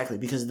 Exactly,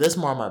 because this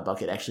Marmite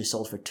bucket actually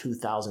sold for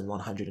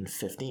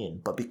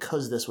 $2,115, but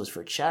because this was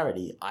for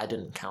charity, I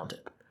didn't count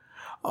it.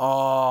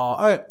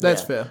 Oh,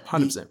 that's fair.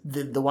 100%.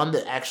 The one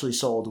that actually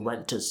sold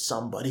went to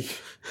somebody,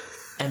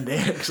 and they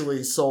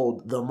actually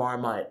sold the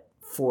Marmite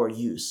for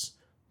use.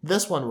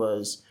 This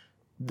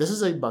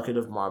is a bucket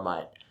of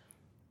Marmite.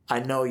 I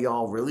know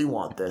y'all really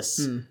want this.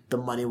 The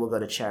money will go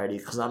to charity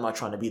because I'm not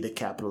trying to be the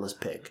capitalist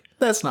pig.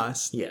 That's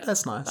nice. Yeah.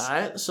 That's nice. All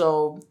right.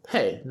 So,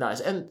 hey, nice.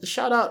 And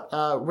shout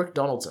out Rick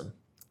Donaldson.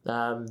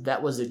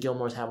 That was the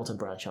Gilmore's Hamilton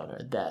branch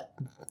owner that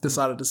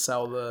decided to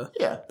sell the...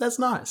 Yeah. That's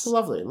nice.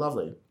 Lovely,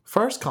 lovely.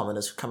 First comment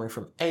is coming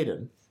from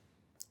Aiden.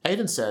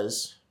 Aiden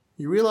says,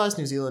 you realize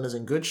New Zealand is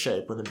in good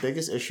shape when the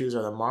biggest issues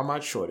are the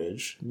Marmite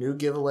shortage, new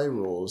giveaway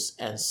rules,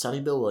 and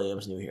Sonny Bill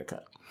Williams' new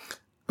haircut.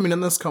 I mean,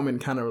 and this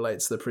comment kind of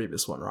relates to the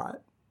previous one, right?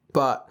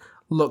 But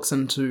looks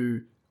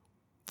into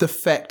the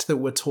fact that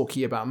we're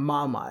talking about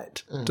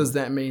Marmite. Does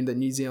that mean that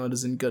New Zealand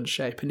is in good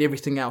shape and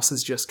everything else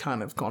has just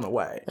kind of gone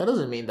away? That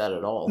doesn't mean that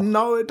at all.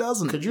 No, it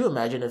doesn't. Could you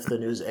imagine if the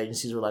news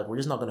agencies were like, we're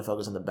just not going to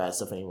focus on the bad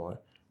stuff anymore?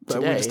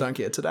 But we just don't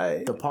care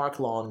today. The park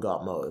lawn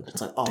got mowed.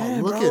 It's like, oh,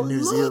 damn, look bro, at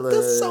New Zealand.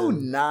 That's so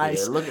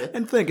nice. Yeah,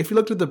 and think, if you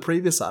looked at the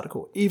previous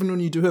article, even when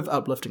you do have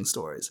uplifting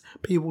stories,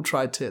 people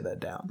try to tear that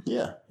down.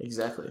 Yeah,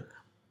 exactly.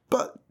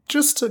 But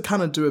just to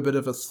kind of do a bit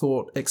of a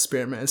thought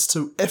experiment as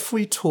to if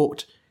we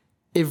talked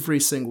every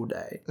single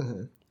day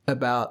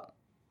about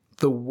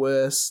the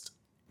worst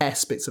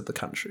aspects of the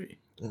country,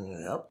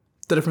 yep,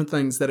 the different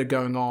things that are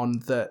going on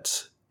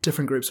that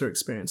different groups are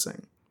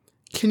experiencing,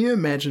 can you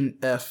imagine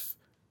if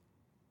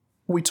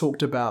we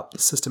talked about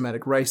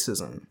systematic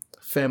racism,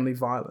 family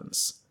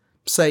violence,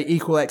 say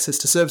equal access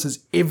to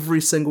services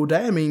every single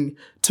day? I mean,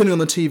 turning on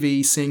the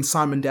TV, seeing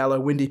Simon Dallow,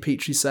 Wendy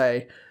Petrie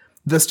say,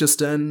 this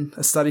just in,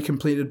 a study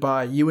completed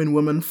by UN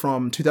Women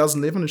from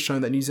 2011 has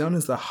shown that New Zealand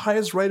has the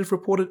highest rate of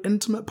reported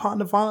intimate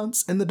partner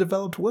violence in the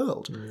developed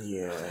world.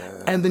 Yeah.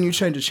 And then you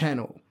change the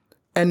channel.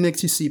 And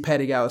next you see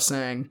Paddy Gower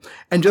saying,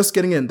 and just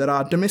getting in, that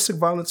our domestic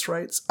violence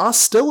rates are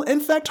still,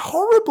 in fact,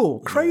 horrible.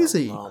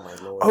 Crazy. Yeah. Oh, my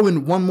Lord. Oh,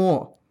 and one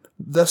more.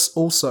 This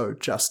also,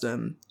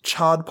 Justin,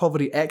 Child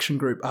Poverty Action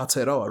Group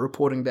Aotearoa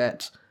reporting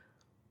that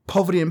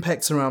poverty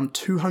impacts around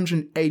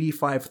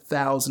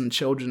 285,000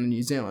 children in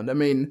New Zealand. I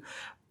mean,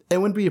 it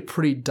would be a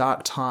pretty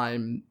dark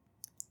time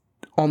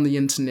on the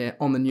internet,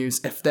 on the news,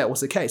 if that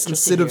was the case.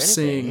 Instead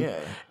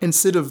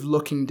of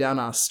looking down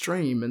our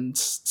stream and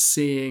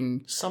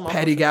seeing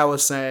Paddy Gower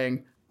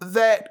saying,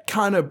 that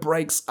kind of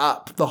breaks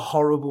up the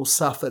horrible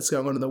stuff that's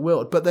going on in the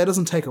world. But that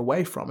doesn't take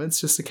away from it.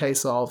 It's just a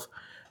case of,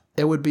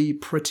 it would be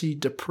pretty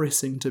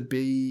depressing to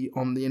be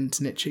on the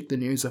internet, check the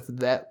news, if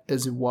that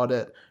is what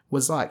it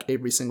was like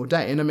every single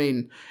day. And I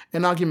mean,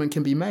 an argument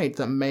can be made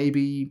that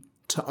maybe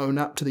to own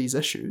up to these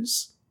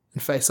issues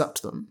and face up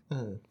to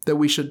them, that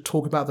we should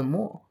talk about them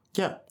more.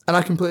 Yeah. And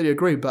I completely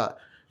agree, but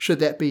should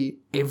that be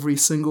every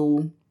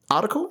single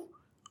article?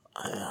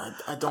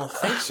 I don't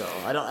think so.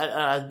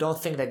 I don't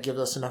think that gives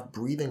us enough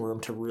breathing room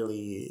to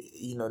really,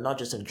 not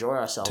just enjoy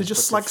ourselves. To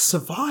just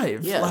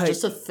survive. Yeah, just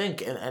to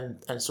think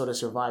and sort of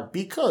survive.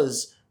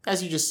 Because,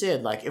 as you just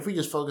said, if we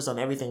just focus on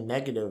everything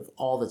negative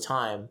all the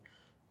time,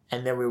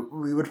 and then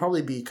we would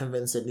probably be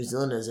convinced that New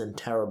Zealand is in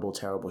terrible,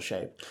 terrible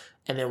shape.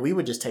 And then we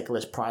would just take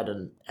less pride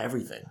in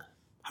everything.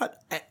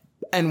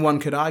 And one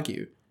could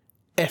argue,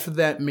 if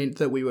that meant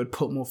that we would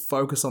put more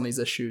focus on these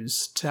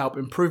issues to help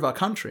improve our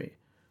country,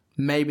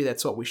 maybe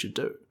that's what we should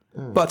do.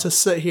 But to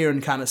sit here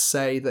and kind of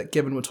say that,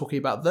 given we're talking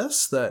about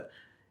this, that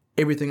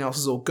everything else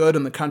is all good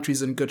and the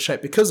country's in good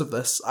shape because of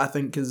this, I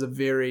think is a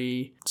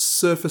very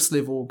surface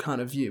level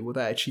kind of view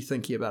without actually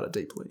thinking about it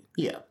deeply.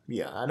 Yeah.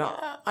 I know.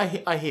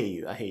 I hear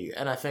you.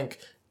 And I think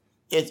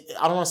I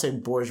don't want to say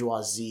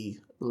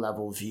bourgeoisie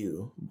level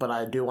view, but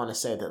I do want to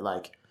say that,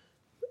 like,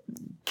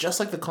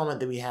 just like the comment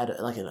that we had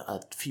like in a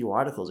few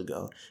articles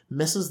ago,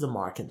 misses the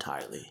mark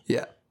entirely.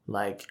 Yeah.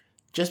 Like,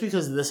 just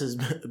because this has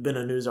been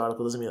a news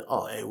article doesn't mean,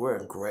 oh, hey, we're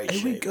in great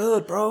shape. Hey, we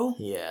good, bro.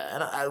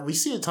 Yeah, and we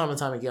see it time and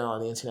time again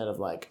on the internet of,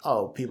 like,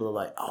 oh, people are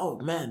like, oh,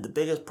 man, the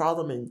biggest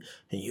problem in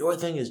your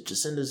thing is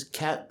Jacinda's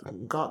cat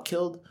got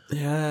killed.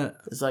 Yeah.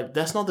 It's like,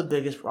 that's not the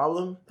biggest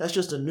problem. That's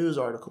just a news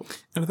article.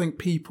 And I think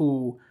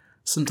people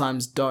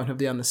sometimes don't have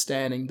the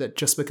understanding that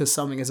just because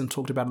something isn't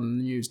talked about in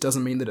the news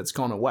doesn't mean that it's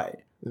gone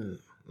away.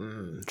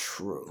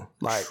 True.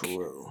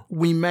 True.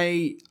 We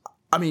may...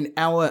 I mean,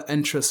 our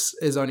interest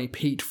is only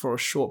peaked for a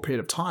short period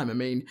of time. I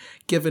mean,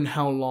 given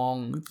how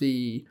long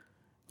the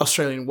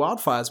Australian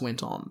wildfires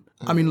went on.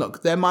 I mean,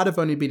 look, that might have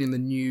only been in the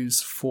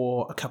news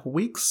for a couple of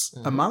weeks,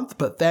 a month,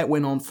 but that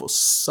went on for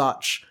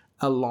such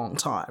a long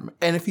time.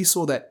 And if you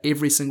saw that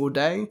every single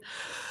day,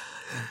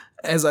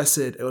 as I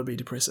said, it would be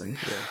depressing.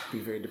 Yeah, it'd be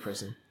very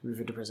depressing.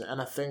 And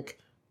I think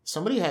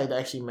somebody had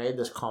actually made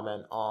this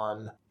comment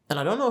on... And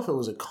I don't know if it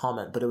was a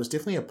comment, but it was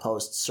definitely a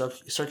post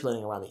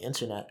circulating around the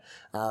internet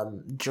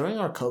during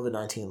our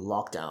COVID-19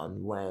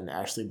 lockdown, when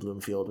Ashley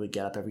Bloomfield would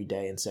get up every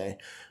day and say,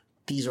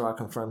 these are our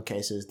confirmed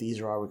cases,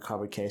 these are our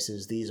recovered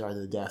cases, these are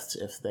the deaths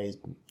if they,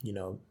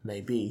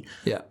 may be.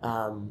 Yeah.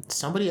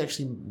 Somebody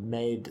actually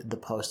made the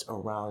post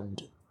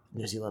around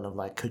New Zealand of,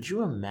 like, could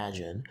you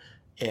imagine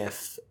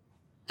if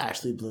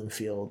Ashley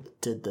Bloomfield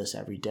did this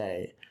every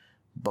day,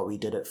 but we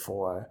did it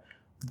for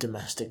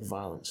domestic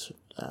violence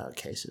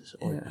cases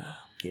or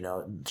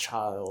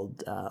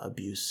child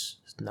abuse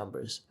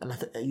numbers? And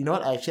you know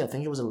what, actually I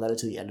think it was a letter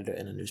to the editor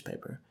in a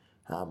newspaper.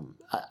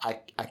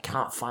 I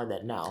can't find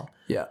that now.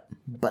 Yeah.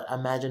 But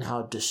imagine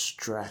how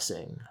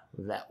distressing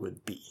that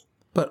would be.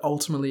 But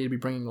ultimately it'd be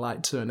bringing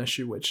light to an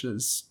issue which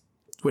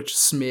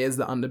smears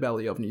the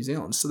underbelly of New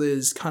Zealand. So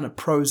there's kind of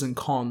pros and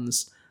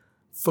cons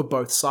for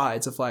both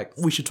sides of, like,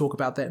 we should talk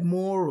about that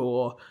more,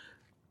 or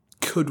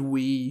would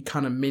we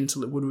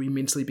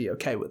mentally be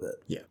okay with it?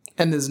 Yeah.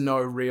 And there's no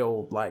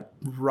real, like,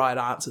 right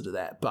answer to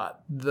that.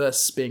 But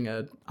this being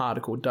an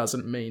article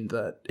doesn't mean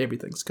that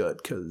everything's good,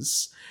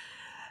 because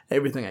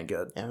everything ain't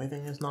good.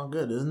 Everything is not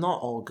good. It's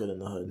not all good in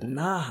the hood.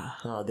 Nah.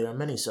 No, there are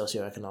many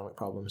socioeconomic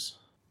problems.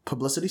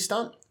 Publicity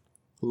stunt?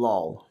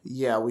 Lol.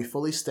 Yeah, we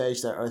fully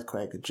staged that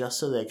earthquake just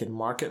so they could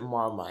market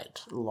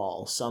Marmite.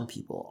 Lol. Some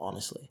people,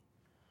 honestly.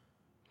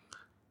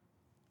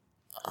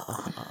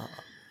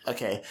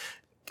 Okay.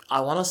 I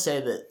want to say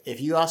that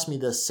if you asked me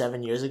this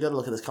 7 years ago to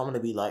look at this comment,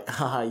 to be like,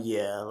 haha,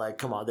 yeah, like,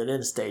 come on, they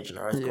didn't stage an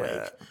earthquake.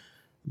 Yeah.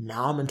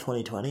 Now I'm in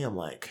 2020, I'm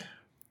like,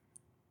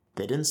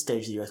 they didn't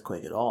stage the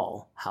earthquake at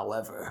all.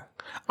 However,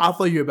 I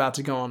thought you were about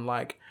to go on,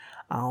 like,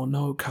 I don't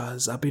know,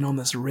 cuz I've been on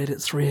this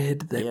Reddit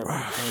thread that,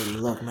 hey,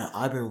 look, man,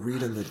 I've been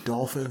reading the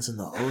dolphins in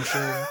the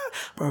ocean.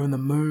 Bro, in the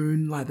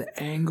moon, like the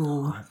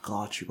angle. I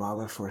got you, bro. I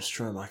went for a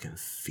swim. I can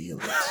feel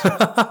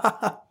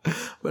it.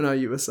 But no,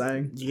 you were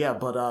saying. Yeah,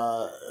 but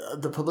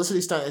the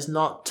publicity stunt is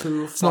not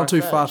too It's not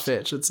too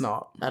far-fetched. It's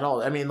not. At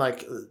all. I mean,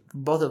 like,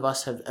 both of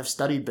us have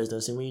studied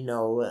business, and we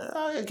know,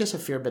 I guess, a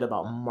fair bit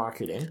about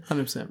marketing.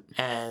 100%.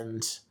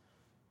 And...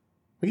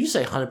 when you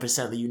say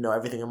 100% that you know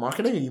everything in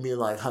marketing, or you mean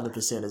like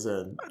 100% as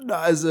in... No,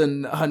 as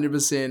in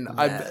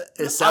 100%.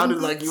 It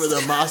sounded like you were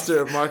the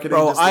master of marketing.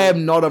 Bro, I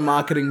am not a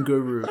marketing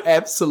guru.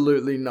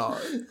 Absolutely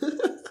not.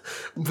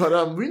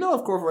 But we know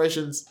of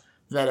corporations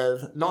that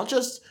have not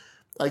just,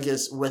 I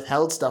guess,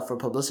 withheld stuff for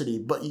publicity,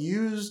 but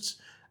used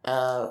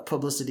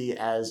publicity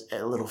as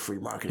a little free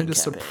marketing and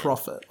just campaign. to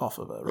profit off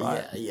of it,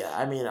 right? Yeah.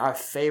 I mean, our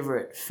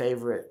favorite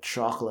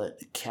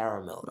chocolate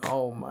caramel.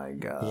 Oh my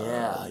god.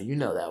 Yeah, you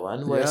know that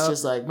one. Where it's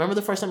just like, remember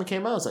the first time it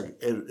came out? It's like,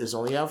 it's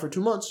only out for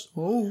 2 months.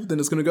 Oh, then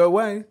it's going to go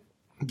away.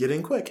 Get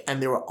in quick.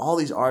 And there were all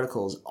these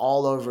articles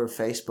all over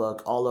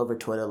Facebook, all over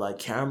Twitter, like,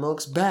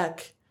 Caramilk's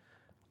back.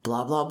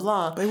 Blah, blah,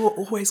 blah. They were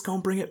always going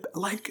to bring it back.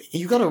 Like,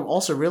 you got to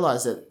also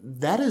realize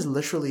that is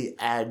literally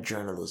ad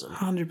journalism.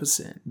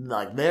 100%.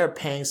 Like, they're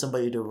paying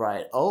somebody to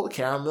write, oh,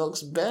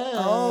 Caramilk's back.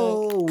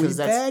 Oh, we're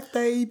back,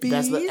 baby.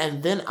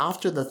 And then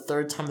after the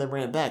third time they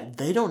bring it back,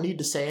 they don't need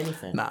to say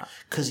anything. Nah.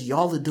 Because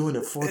y'all are doing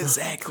it for them.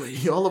 Exactly.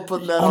 Y'all are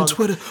putting that on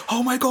Twitter.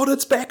 Oh my god,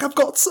 it's back. I've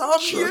got some.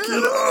 Check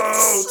it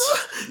out.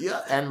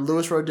 Yeah, and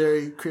Louis Rowe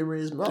Dairy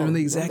Creamery is doing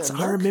the exact same.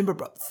 I remember,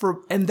 bro.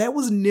 And that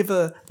was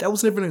never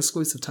an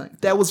exclusive thing.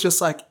 That was just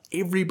like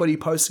everybody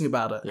posting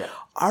about it. Yeah.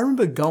 I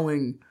remember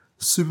going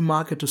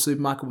supermarket to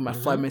supermarket with my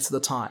flatmates at the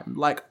time.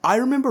 Like, I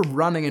remember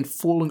running and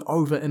falling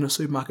over in a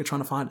supermarket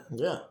trying to find it.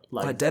 Yeah.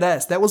 Like dead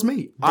ass. That was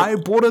me. I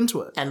bought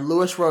into it. And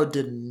Louis Rowe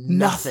did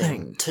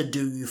nothing to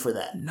do you for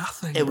that.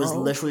 Nothing, It was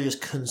literally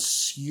just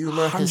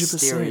consumer 100%.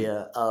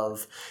 Hysteria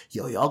of,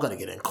 yo, y'all gotta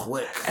get in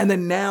quick. And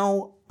then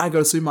now, I go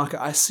to the supermarket,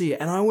 I see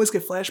it, and I always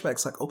get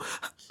flashbacks like, oh,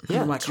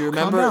 Yeah, I'm like, do you oh,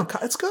 calm remember-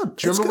 down, it's good.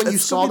 Do you It's remember good. when you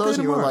It's saw gonna be those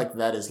and you were tomorrow. like,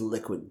 that is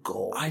liquid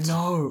gold? I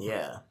know.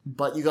 Yeah.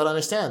 But you got to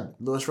understand,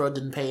 Lewis Road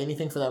didn't pay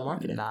anything for that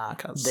marketing. Nah,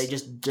 cuz. They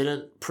just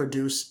didn't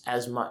produce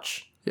as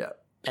much. Yeah.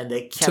 And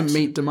they To kept...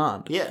 meet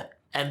demand. Yeah.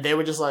 And they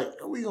were just like,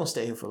 we're going to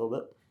stay here for a little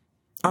bit.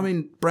 I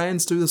mean,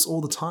 brands do this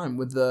all the time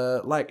with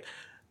the, like,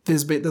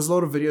 there's a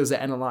lot of videos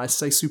that analyze,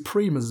 say,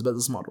 Supreme as a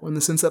business model, in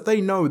the sense that they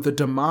know the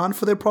demand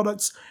for their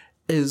products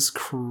is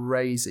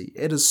crazy.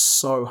 It is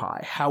so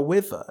high.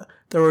 However,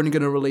 they're only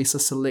going to release a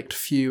select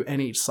few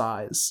in each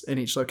size, in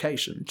each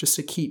location, just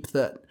to keep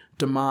that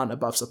demand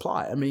above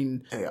supply. I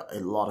mean... Yeah, a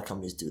lot of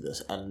companies do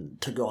this. And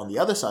to go on the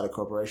other side of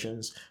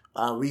corporations,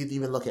 we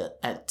even look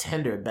at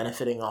Tinder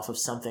benefiting off of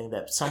something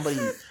that somebody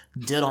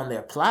did on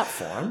their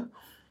platform.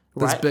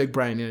 There's Right? big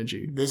brain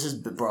energy. This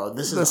is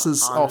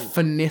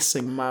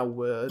Finessing my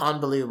word.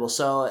 unbelievable.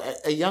 So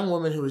a young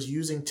woman who was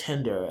using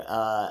Tinder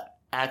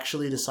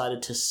actually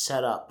decided to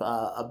set up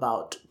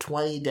about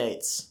 20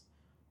 dates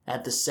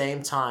at the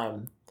same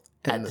time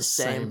at the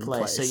same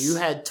place. So you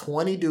had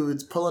 20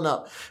 dudes pulling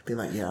up, being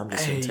like, "Yeah, I'm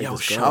just gonna Hey, take yo,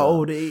 this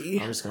girl.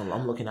 shawty.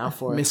 I'm looking out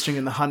for it." Messaging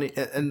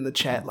in the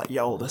chat like,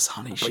 yo, this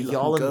honey, she But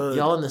looking good.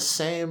 y'all in the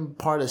same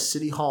part of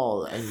City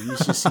Hall, and you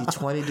just see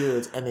 20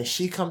 dudes, and then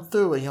she come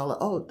through, and y'all like,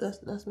 "Oh,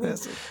 that's me."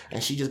 That's it.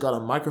 And she just got a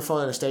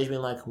microphone on the stage,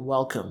 being like,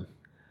 "Welcome.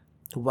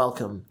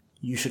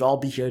 You should all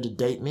be here to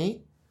date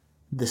me.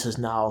 This is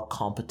now a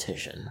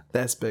competition,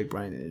 That's big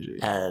brain energy.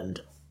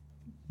 and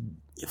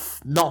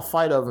not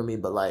fight over me,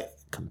 but like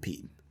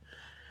compete."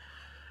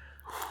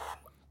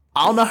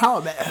 I don't know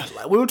how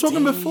like we were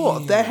talking before.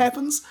 If that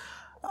happens,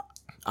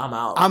 I'm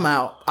out. I'm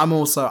out.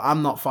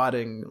 I'm not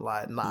fighting.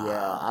 Like, nah,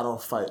 Yeah, I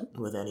don't fight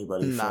with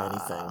anybody Nah.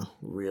 for anything,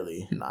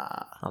 really. nah.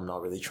 I'm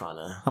not really trying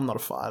to. I'm not a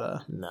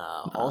fighter.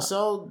 Nah.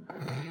 Also,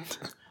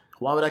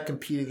 why would I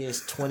compete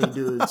against 20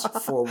 dudes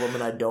for a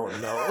woman I don't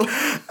know?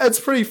 It's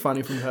pretty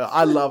funny from her.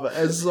 I love it.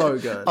 It's so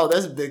good. Oh,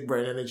 that's big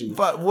brain energy.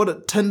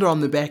 But Tinder on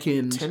the back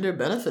end. Tinder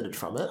benefited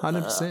from it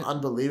 100%.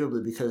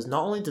 unbelievably, because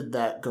not only did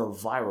that go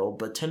viral,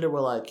 but Tinder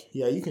were like,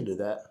 "Yeah, you can do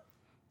that.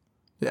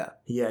 Yeah,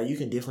 Yeah, you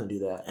can definitely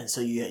do that." And so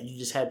you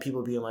just had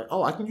people being like,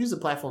 "Oh, I can use the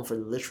platform for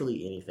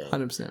literally anything."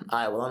 100%. All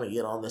right, well, I'm gonna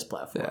get on this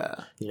platform.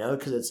 Yeah. You know,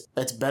 because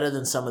it's better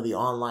than some of the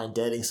online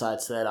dating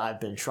sites that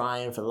I've been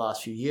trying for the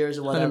last few years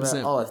or whatever.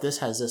 100%. Oh, if this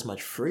has this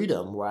much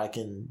freedom where I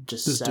can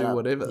just set do up,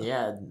 whatever.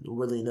 Yeah,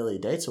 willy nilly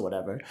dates or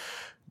whatever.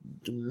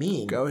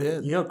 Go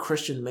ahead. You know,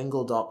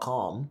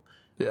 ChristianMingle.com.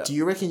 Yeah. Do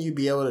you reckon you'd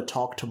be able to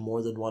talk to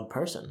more than one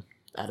person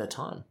at a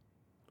time?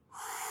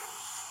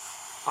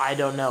 I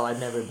don't know. I've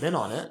never been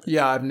on it.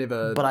 Yeah, I've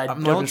never. But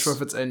I'm not even sure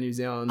if it's in New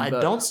Zealand. I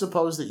don't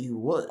suppose that you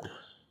would.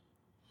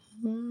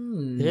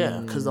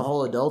 Yeah, because the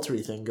whole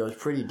adultery thing goes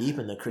pretty deep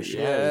in the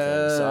Christianity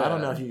thing. So I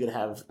don't know if you could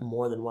have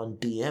more than one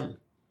DM.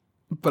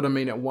 But I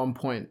mean, at what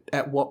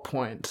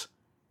point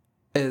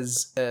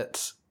is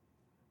it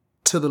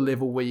to the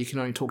level where you can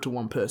only talk to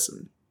one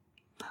person?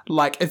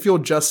 Like, if you're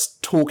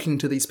just talking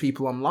to these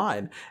people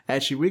online,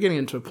 actually, we're getting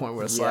into a point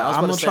where it's Yeah, I was like,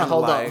 I'm about not to say, trying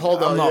hold to on, like,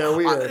 hold on, I'm not- yeah,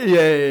 we are-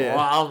 yeah.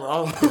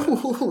 Wow,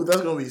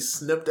 that's going to be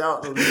snipped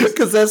out.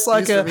 Because that's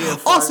like Used to be in so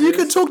 5 you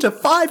can years. talk to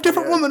 5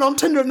 different women on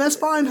Tinder and that's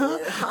fine, huh?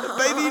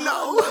 Baby,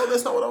 no. No,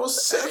 that's not what I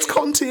was saying. That's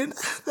content.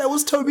 That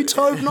was Toby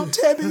Tobe, not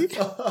Tabby.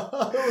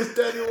 That was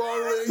Daddy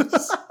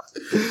Longlegs.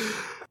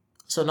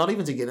 So not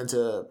even to get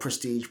into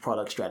prestige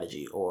product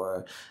strategy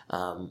or,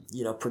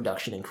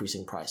 production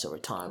increasing price over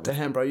time.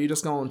 Damn, bro, you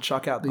just gonna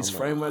chuck out these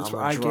frameworks I'm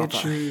where gonna I drop get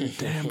out. you.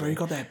 Damn, bro, you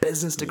got that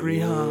business degree,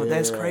 huh?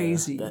 That's Yeah.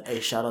 crazy.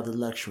 Hey, shout out to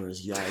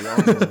lecturers. Y'all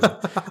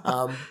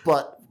know me.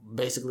 But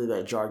basically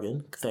that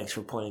jargon, thanks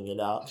for pointing it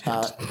out,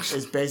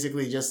 is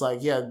basically just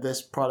like, yeah,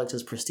 this product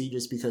is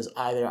prestigious because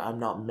either I'm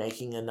not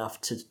making enough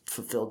to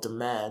fulfill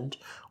demand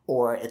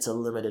or it's a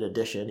limited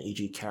edition,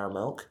 e.g.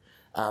 caramel.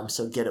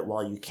 So get it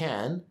while you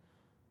can.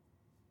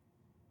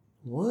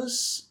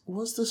 Was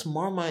this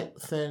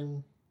Marmite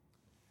thing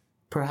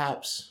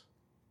perhaps?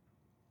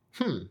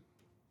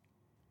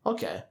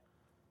 Okay.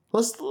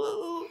 Let's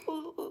look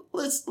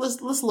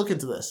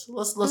into this.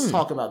 Let's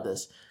talk about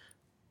this.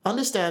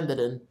 Understand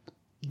that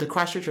the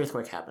Christchurch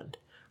earthquake happened,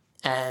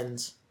 and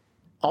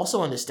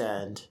also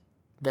understand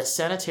that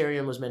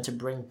Sanitarium was meant to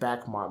bring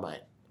back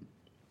Marmite.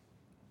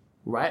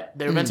 Right?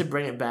 They were meant to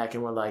bring it back,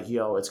 and we're like,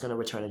 "Yo, it's gonna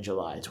return in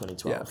July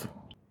 2012." Yeah.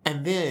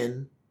 And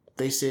then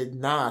they said,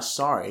 "Nah,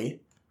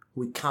 sorry,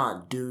 we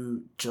can't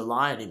do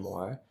July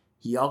anymore.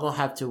 Y'all gonna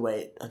have to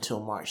wait until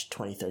March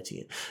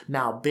 2013."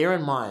 Now, bear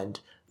in mind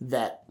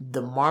that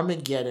the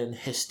Marmageddon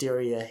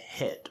hysteria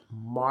hit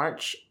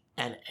March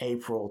and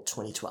April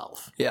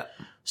 2012. Yeah.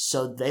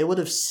 So they would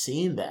have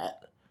seen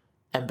that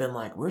and been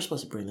like, "We're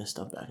supposed to bring this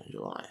stuff back in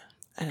July."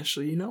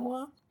 Actually, you know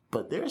what?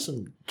 But there are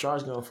some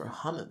jars going for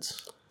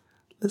hundreds.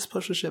 Let's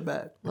push the shit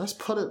back. Let's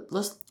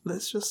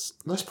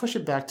Let's push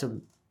it back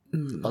to a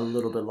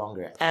little bit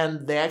longer.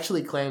 And they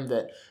actually claim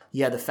that,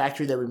 yeah, the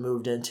factory that we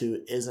moved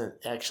into isn't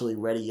actually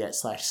ready yet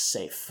 /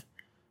 safe.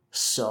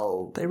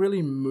 So They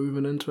really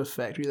moving into a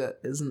factory that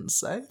isn't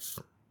safe?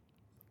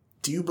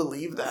 Do you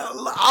believe that?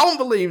 I don't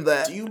believe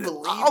that. Do you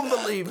believe I don't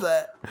that? believe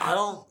that. I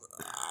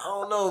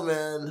don't know,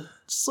 man.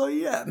 So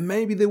yeah,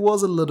 maybe there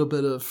was a little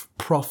bit of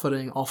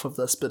profiting off of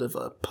this bit of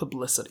a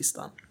publicity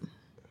stunt.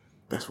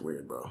 That's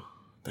weird, bro.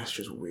 That's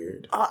just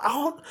weird.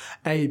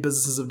 Hey,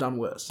 businesses have done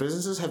worse.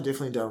 Businesses have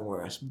definitely done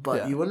worse, but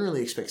Yeah. you wouldn't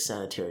really expect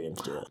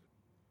sanitariums to do it.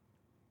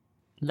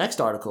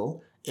 Next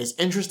article is,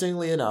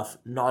 interestingly enough,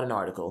 not an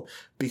article.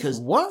 Because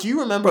What? do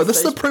you remember Bro, this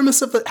is the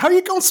premise of it. How are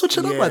you going to switch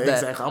it up like that?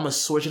 Exactly. I'm going to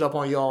switch it up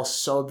on y'all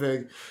so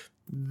big.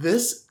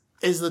 This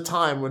is the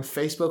time when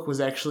Facebook was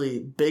actually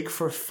big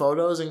for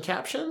photos and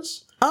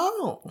captions.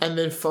 Oh. And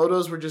then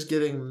photos were just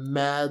getting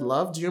mad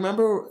love. Do you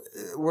remember?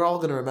 We're all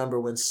going to remember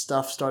when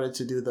stuff started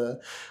to do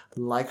the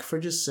like for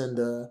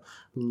Jacinda,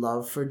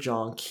 love for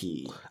John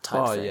Key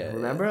type thing. Yeah,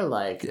 remember? yeah.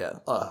 Like, Yeah.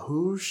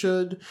 Who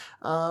should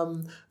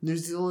New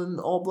Zealand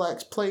All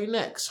Blacks play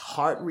next?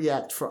 Heart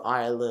react for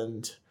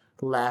Ireland.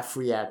 Laugh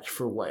react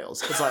for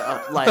Wales. It's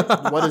like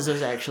what does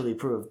this actually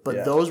prove?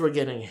 But those were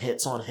getting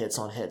hits on hits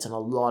on hits and a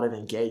lot of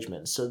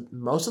engagement. So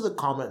most of the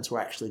comments were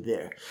actually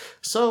there.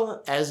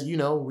 So as you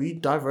know, we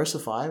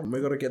diversify.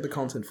 We got to get the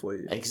content for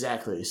you.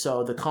 Exactly.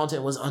 So the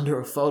content was under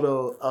a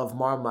photo of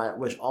Marmite,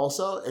 which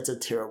also it's a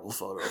terrible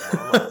photo of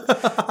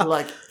Marmite.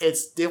 Like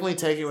it's definitely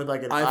taken with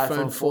like an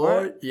iPhone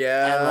 4.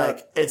 Yeah. And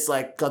like it's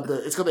got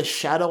the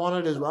shadow on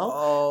it as well.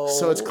 Oh.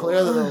 So it's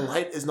clear that the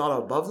light is not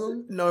above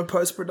them. No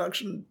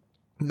post-production.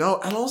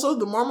 No, and also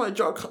the Marmite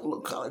jar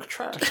look kind of like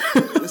trash.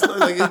 It's not,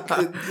 like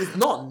it's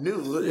not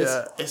new.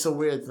 It's a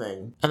weird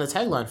thing. And the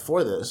tagline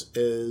for this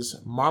is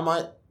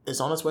Marmite is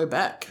on its way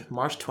back.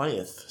 March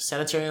 20th.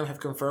 Sanitarium have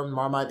confirmed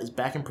Marmite is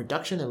back in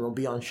production and will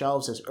be on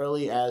shelves as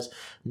early as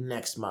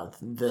next month.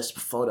 This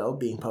photo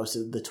being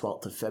posted the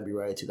 12th of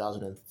February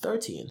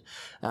 2013.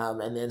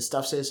 And then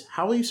stuff says,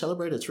 how will you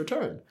celebrate its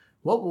return?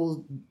 What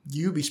will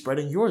you be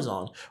spreading yours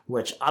on?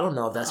 Which, I don't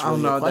know if that's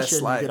really a question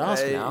you could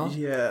ask now.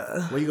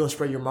 Yeah. What are you going to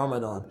spread your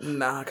Marmite on?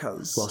 Nah,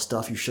 cuz... Well,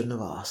 stuff you shouldn't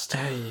have asked.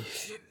 Hey,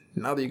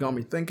 now that you got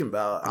me thinking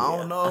about it, I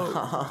don't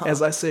know.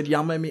 As I said,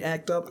 y'all made me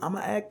act up. I'ma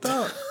act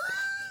up.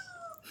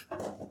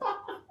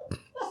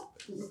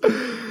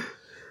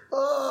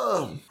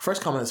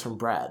 First comment is from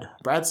Brad.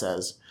 Brad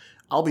says,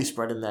 I'll be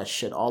spreading that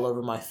shit all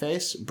over my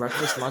face,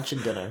 breakfast, lunch,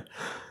 and dinner.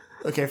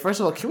 Okay, first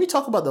of all, can we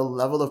talk about the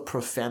level of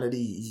profanity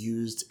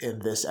used in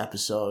this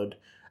episode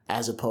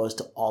as opposed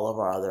to all of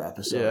our other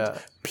episodes? Yeah.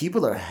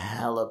 People are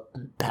hella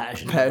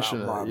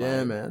passionate about Marmite.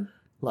 Yeah, man.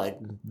 Like,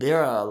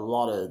 there are a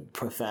lot of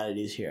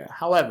profanities here.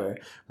 However,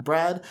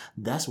 Brad,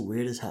 that's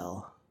weird as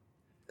hell.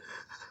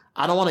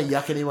 I don't want to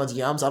yuck anyone's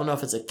yums. I don't know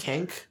if it's a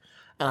kink.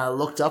 And I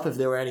looked up if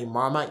there were any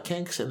Marmite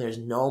kinks, and there's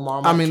no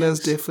Marmite kinks. there's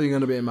definitely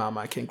going to be a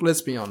Marmite kink.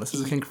 Let's be honest.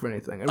 There's a kink for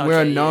anything. And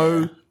we're in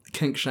no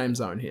kink shame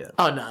zone here.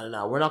 Oh,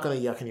 no. We're not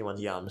going to yuck anyone's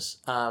yums.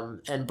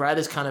 And Brad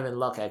is kind of in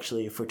luck,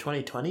 actually. For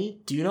 2020,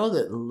 do you know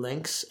that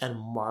Lynx and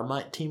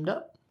Marmite teamed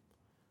up?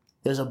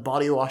 There's a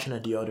body wash and a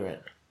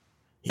deodorant.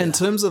 Yeah. In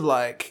terms of,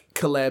 like,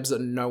 collabs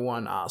that no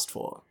one asked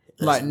for.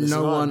 Like,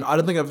 no one... I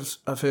don't think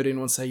I've heard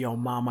anyone say, yo,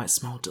 Marmite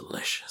smell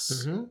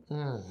delicious.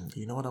 Mm-hmm.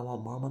 You know what I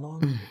want Marmite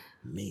on?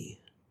 Me.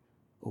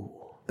 Ooh.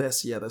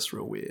 That's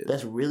real weird.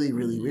 That's really,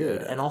 really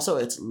weird. And also,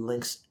 it's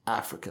Lynx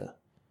Africa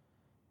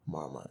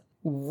Marmite.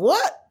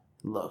 What?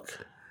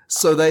 Look.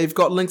 So they've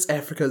got Lynx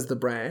Africa as the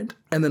brand,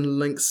 and then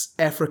Lynx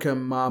Africa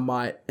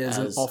Marmite is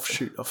an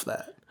offshoot of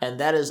that. And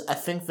that is, I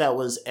think that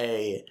was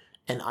an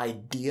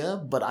idea,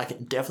 but I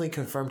can definitely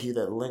confirm to you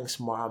that Lynx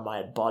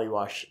Marmite body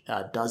wash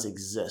does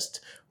exist.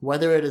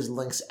 Whether it is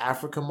Lynx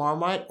Africa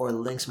Marmite or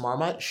Lynx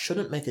Marmite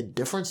shouldn't make a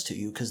difference to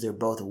you because they're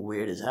both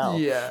weird as hell.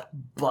 Yeah.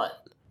 But...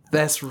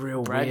 That's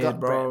real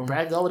weird, bro.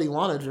 Brad got what he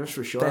wanted, just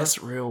for sure.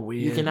 That's real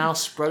weird. You can now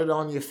spread it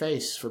on your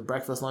face for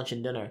breakfast, lunch,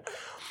 and dinner.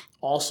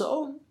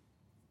 Also,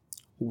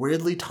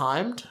 weirdly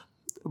timed,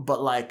 but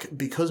like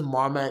because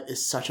Marmite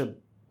is such a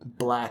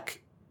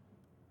black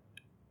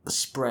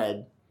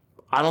spread,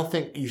 I don't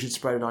think you should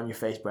spread it on your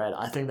face, Brad.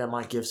 I think that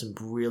might give some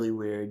really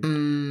weird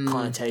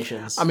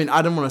connotations. I mean,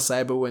 I didn't want to say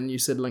it, but when you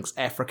said Lynx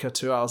Africa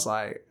too, I was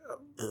like...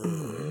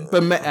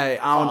 But hey,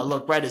 I don't...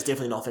 look, Brad is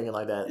definitely not thinking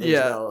like that.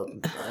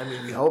 I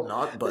mean, we hope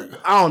not, but...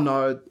 I don't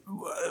know.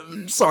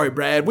 Sorry,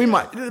 Brad.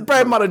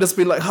 Brad might have just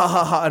been like, ha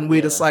ha ha, and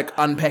we're just like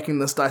unpacking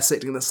this,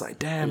 dissecting this, like,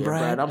 damn,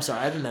 Brad. I'm sorry,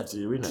 I didn't have to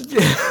do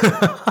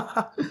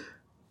it.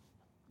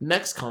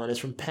 Next comment is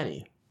from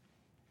Penny.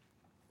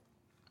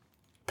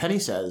 Penny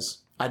says,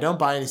 I don't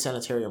buy any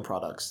sanitarium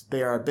products.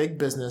 They are a big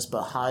business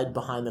but hide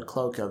behind the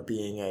cloak of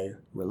being a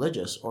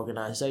religious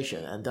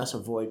organization and thus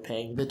avoid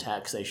paying the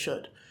tax they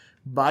should.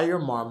 Buy your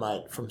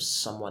Marmite from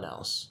someone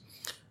else.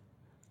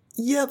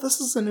 Yeah,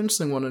 this is an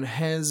interesting one and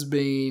has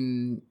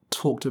been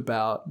talked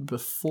about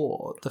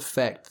before. The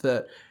fact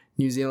that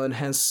New Zealand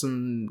has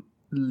some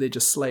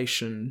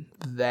legislation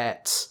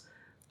that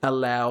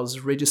allows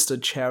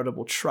registered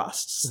charitable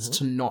trusts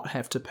to not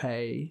have to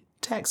pay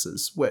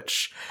taxes,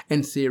 which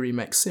in theory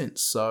makes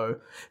sense.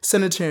 So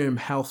Sanitarium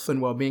Health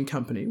and Wellbeing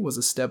Company was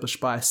established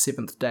by a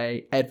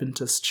Seventh-day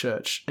Adventist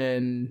church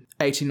in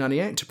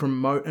 1898 to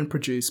promote and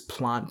produce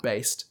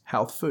plant-based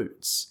health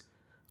foods.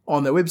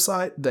 On their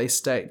website, they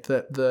state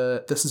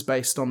that this is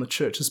based on the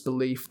church's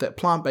belief that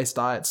plant-based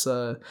diets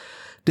are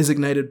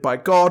designated by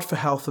God for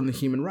health in the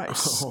human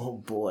race.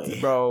 Oh boy.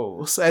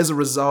 Bro, so as a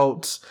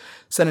result,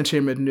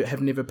 Sanitarium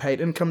have never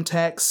paid income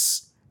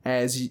tax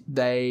because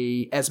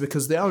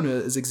the owner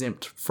is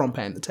exempt from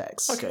paying the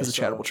tax as a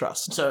charitable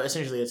trust. So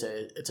essentially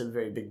it's a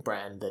very big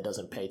brand that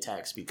doesn't pay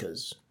tax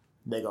because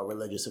they got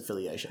religious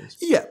affiliations.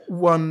 Yeah,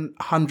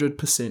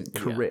 100%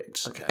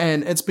 correct. Yeah. Okay.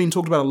 And it's been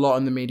talked about a lot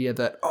in the media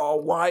that,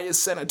 why is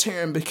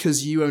Sanitarium?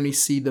 Because you only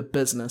see the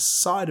business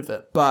side of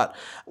it. But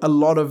a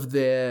lot of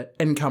their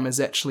income is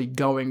actually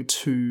going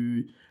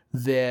to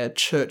their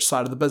church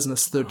side of the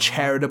business, the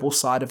charitable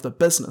side of the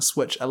business,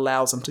 which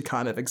allows them to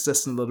kind of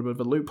exist in a little bit of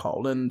a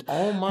loophole. And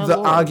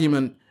the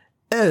argument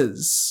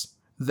is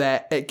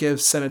that it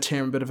gives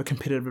Sanitarium a bit of a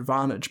competitive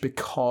advantage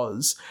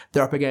because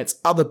they're up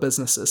against other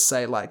businesses,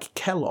 say like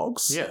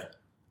Kellogg's,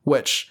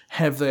 which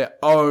have their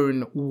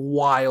own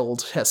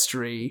wild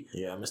history.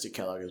 Yeah, Mr.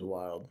 Kellogg is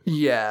wild.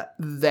 Yeah,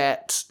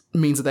 that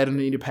means that they don't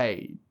need to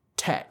pay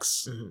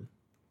tax. Mm-hmm.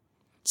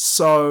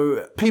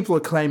 So people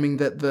are claiming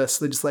that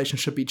this legislation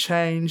should be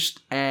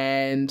changed,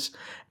 and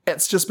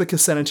it's just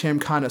because Sanitarium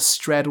kind of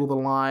straddle the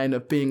line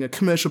of being a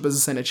commercial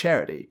business and a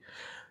charity.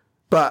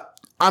 But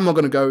I'm not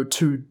going to go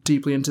too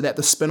deeply into that.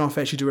 The Spin-Off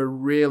actually do a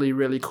really,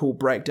 really cool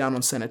breakdown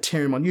on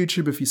Sanitarium on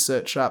YouTube. If you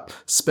search up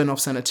Spin-Off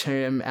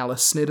Sanitarium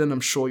Alice Snedden,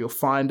 I'm sure you'll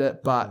find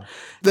it. But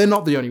they're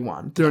not the only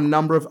one. There are a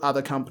number of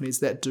other companies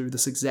that do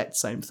this exact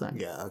same thing.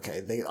 Yeah,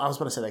 okay. I was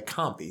going to say they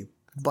can't be,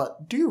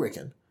 but do you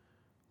reckon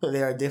that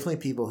there are definitely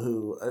people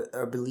who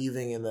are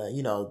believing in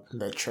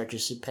that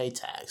churches should pay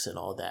tax and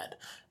all that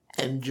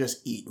and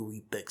just eat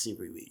Weet-Bix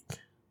every week?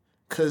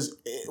 Because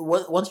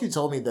once you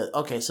told me that,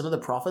 okay, some of the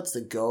profits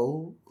that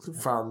go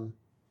from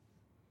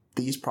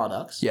these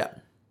products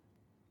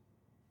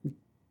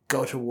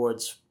go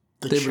towards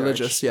the church.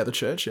 Religious, the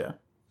church,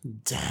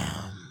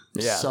 Damn.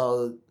 Yeah.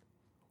 So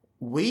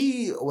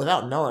we,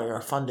 without knowing, are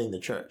funding the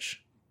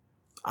church.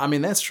 I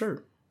mean, that's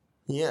true.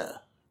 Yeah.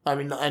 I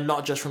mean, and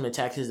not just from the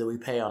taxes that we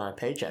pay on our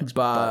paychecks,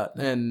 but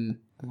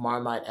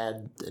Marmite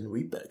and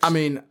Weet-Bix. I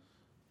mean,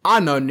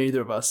 I know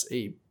neither of us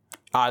eat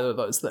either of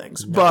those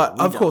things. No, but,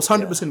 of course,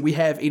 100% we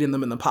have eaten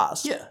them in the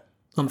past. Yeah.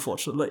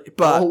 Unfortunately.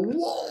 But,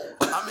 whoa.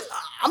 I mean,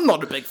 I'm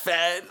not a big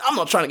fan. I'm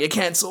not trying to get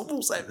cancelled.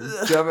 We'll say,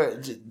 I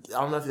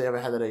don't know if they ever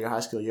had that at your high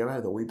school. You ever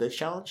had the Weet-Bix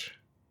challenge?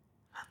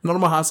 Not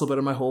in my high school, but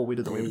in my hall, we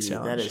did the Weet-Bix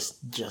challenge. That is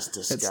just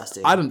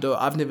disgusting. I didn't do it.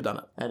 I've never done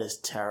it. That is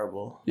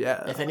terrible.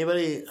 Yeah. If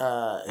anybody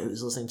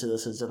who's listening to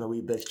this has done a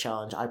Weet-Bix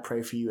challenge, I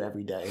pray for you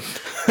every day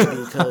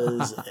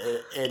because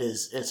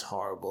it's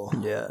horrible.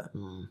 Yeah.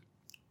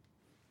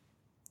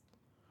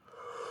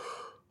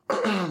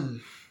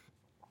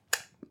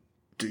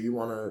 Do you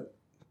want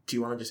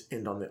to just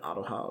end on the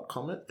AutoHao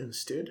comment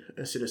instead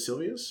of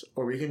Sylvia's?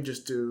 Or we can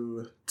just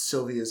do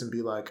Sylvia's and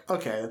be like,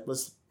 okay,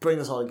 let's bring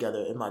this all together.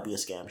 It might be a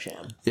scam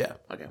sham. Yeah.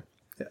 Okay.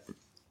 Yeah.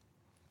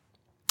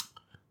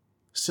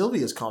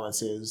 Sylvia's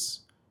comments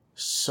is,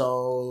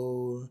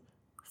 so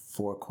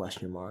 4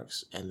 question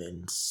marks and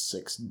then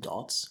 6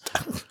 dots.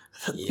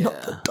 Yeah.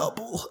 Not the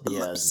double.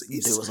 Yeah,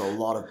 there was a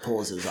lot of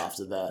pauses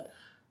after that.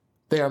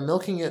 They are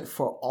milking it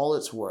for all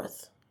it's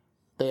worth.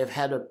 They have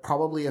had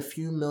probably a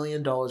few $1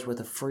 million worth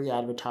of free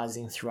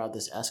advertising throughout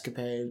this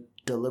escapade.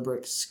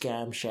 Deliberate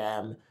scam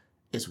sham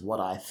is what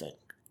I think.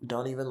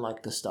 Don't even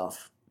like the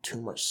stuff. Too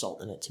much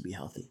salt in it to be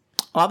healthy.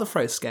 I like the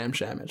phrase scam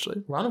sham,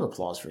 actually. Round of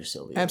applause for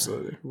Sylvia.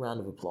 Absolutely. Round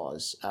of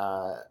applause.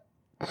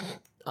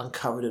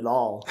 Uncovered it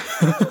all.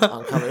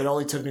 It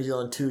only took New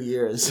Zealand 2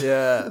 years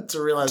to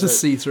realize to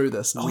see through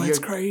this. It's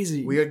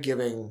crazy. We are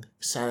giving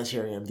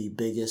Sanitarium the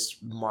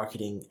biggest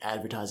marketing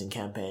advertising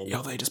campaign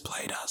they just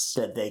played us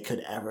that they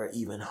could ever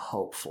even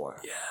hope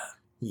for.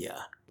 Yeah.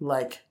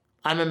 Like,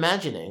 I'm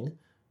imagining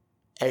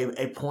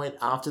a point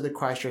after the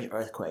Christchurch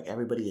earthquake,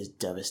 everybody is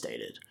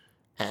devastated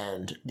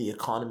and the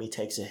economy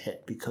takes a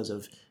hit because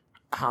of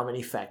how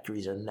many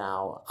factories are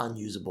now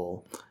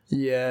unusable.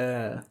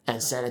 Yeah.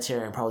 And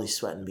Sanitarium probably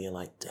sweating, being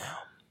like, damn,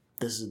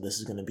 this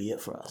is going to be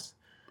it for us.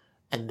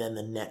 And then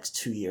the next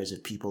 2 years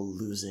of people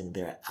losing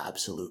their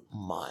absolute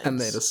minds. And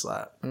they just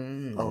like,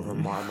 over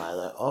Marmite.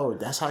 Like, oh,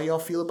 that's how y'all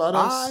feel about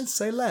us? I'd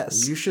say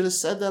less. You should have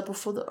said that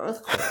before the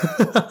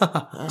earthquake.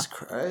 That's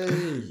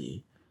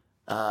crazy.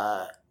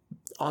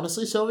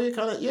 Honestly, Sylvia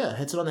kind of,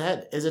 hits it on the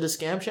head. Is it a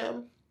scam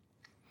sham?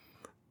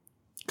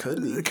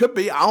 Could be. It could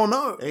be. I don't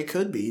know. It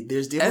could be.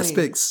 There's definitely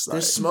aspects.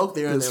 There's smoke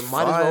there, and there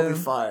might as well be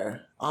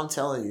fire. I'm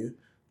telling you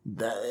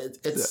that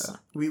it's.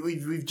 Yeah.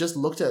 We've just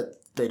looked at.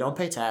 They don't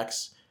pay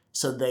tax,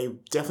 so they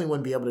definitely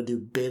wouldn't be able to do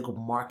big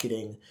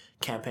marketing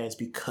campaigns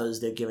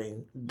because they're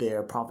giving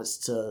their profits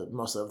to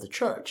most of the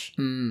church.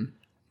 Mm.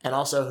 And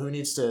also, who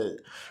needs to?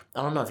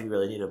 I don't know if you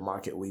really need to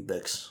market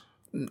Weet-Bix.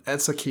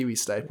 It's a Kiwi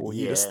staple.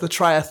 The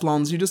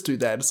triathlons, you just do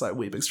that. It's like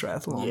Weet-Bix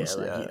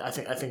triathlons. Yeah,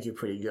 I think you're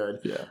pretty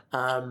good. Yeah.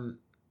 I'm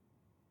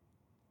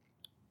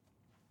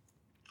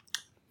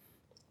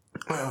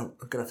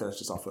gonna finish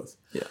this off with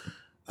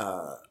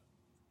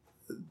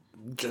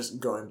just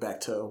going back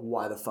to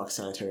why the fuck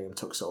Sanitarium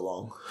took so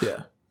long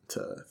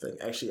to think.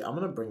 Actually, I'm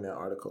going to bring that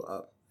article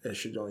up. It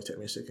should only take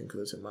me a second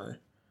because it's in my...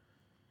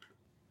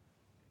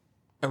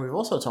 And we've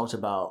also talked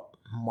about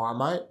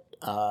Marmite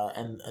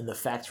and the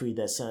factory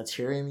that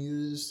Sanitarium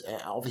used.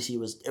 And obviously,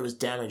 it was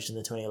damaged in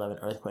the 2011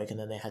 earthquake, and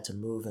then they had to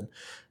move. And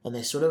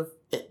they sort of...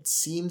 It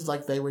seemed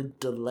like they were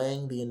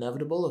delaying the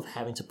inevitable of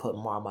having to put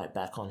Marmite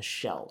back on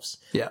shelves.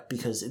 Yeah.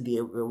 Because the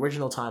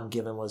original time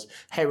given was,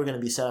 hey, we're going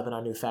to be set up in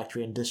our new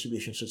factory and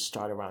distribution should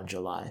start around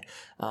July.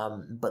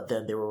 But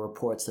then there were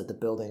reports that the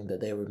building that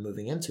they were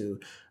moving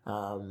into,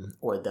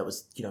 or that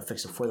was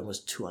fixed for them, was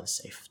too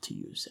unsafe to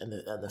use. And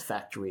the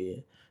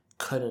factory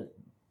couldn't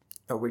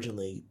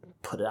originally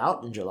put it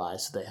out in July,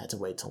 so they had to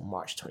wait till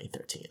March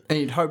 2013. And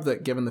you'd hope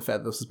that, given the fact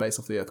that this was based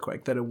off the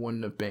earthquake, that it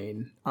wouldn't have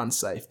been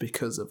unsafe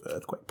because of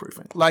earthquake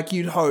proofing. Like,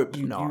 you'd hope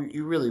not.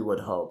 You really would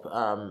hope.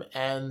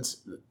 And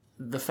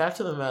the fact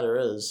of the matter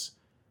is,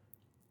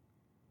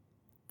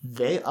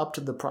 they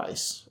upped the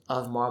price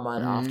of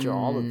Marmite after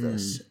all of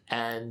this.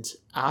 And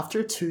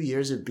after 2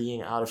 years of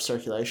being out of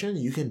circulation,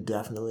 you can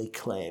definitely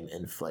claim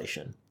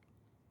inflation.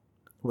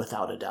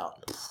 Without a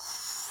doubt.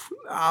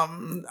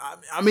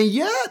 I mean,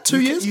 yeah,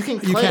 2 years. You can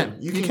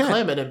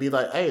claim it and be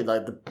like, hey,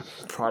 like the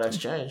product's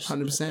changed.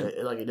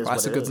 100%. Like it is price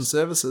what of goods and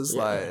services,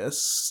 Yeah. like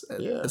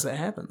as it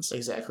happens.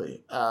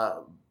 Exactly.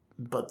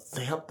 But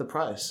they upped the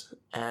price,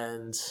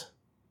 and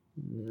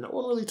no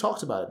one really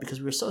talked about it because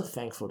we were so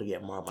thankful to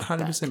get Marmite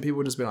 100%. back. People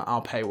would just be like,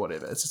 I'll pay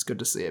whatever. It's just good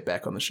to see it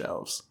back on the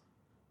shelves.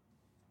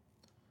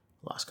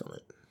 Last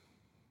comment.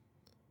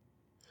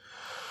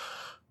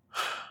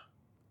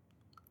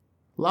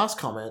 Last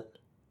comment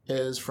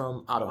is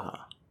from Aroha.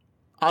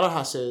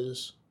 Aroha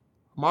says,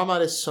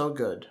 Marmite is so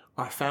good.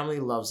 Our family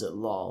loves it,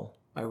 lol.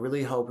 I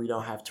really hope we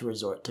don't have to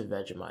resort to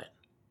Vegemite.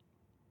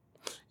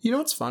 You know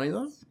what's funny,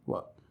 though?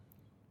 What?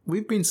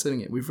 We've been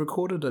sitting here. We've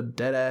recorded a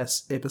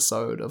dead-ass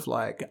episode of,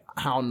 like,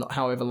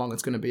 however long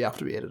it's going to be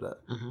after we edit it.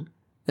 Mm-hmm.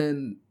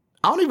 And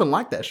I don't even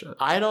like that shit.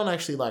 I don't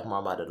actually like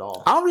Marmite at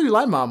all. I don't really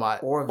like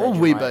Marmite. Or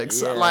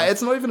Weetabix. Vegemite, yeah. Like,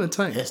 it's not even a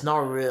thing. It's not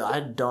real. I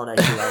don't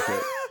actually like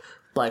it.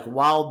 Like,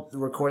 while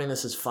recording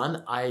this is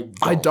fun, I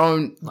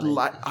don't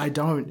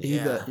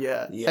either.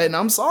 Yeah. Yeah. And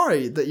I'm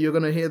sorry that you're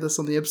going to hear this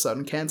on the episode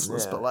and cancel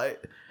this, Yeah. but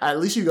like... At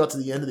least you got to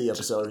the end of the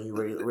episode and you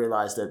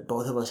realized that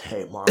both of us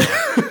hate Marmite.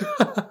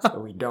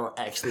 And we don't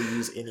actually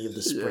use any of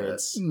the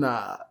spreads. Yeah.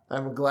 Nah.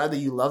 I'm glad that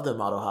you love them,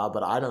 Aroha,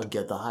 but I don't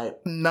get the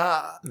hype.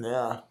 Nah.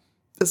 Yeah.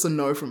 It's a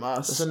no from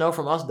us. It's a no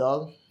from us,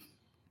 dog.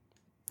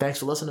 Thanks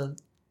for listening.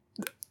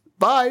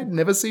 Bye.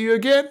 Never see you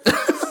again.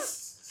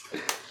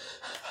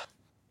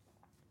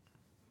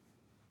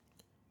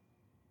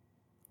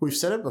 We've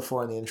said it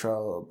before in the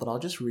intro, but I'll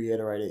just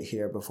reiterate it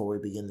here before we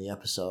begin the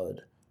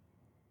episode.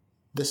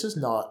 This is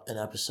not an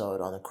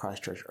episode on the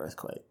Christchurch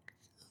earthquake.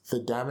 The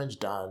damage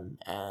done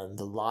and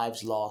the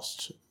lives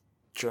lost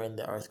during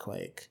the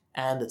earthquake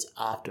and its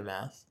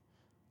aftermath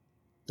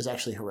is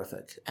actually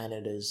horrific, and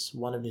it is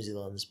one of New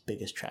Zealand's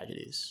biggest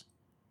tragedies.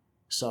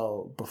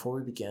 So before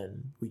we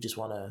begin, we just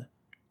want to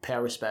pay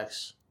our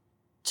respects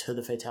to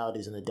the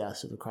fatalities and the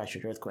deaths of the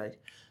Christchurch earthquake,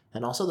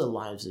 and also the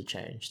lives it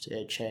changed.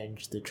 It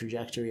changed the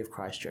trajectory of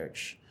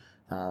Christchurch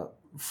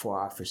for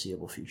our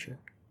foreseeable future.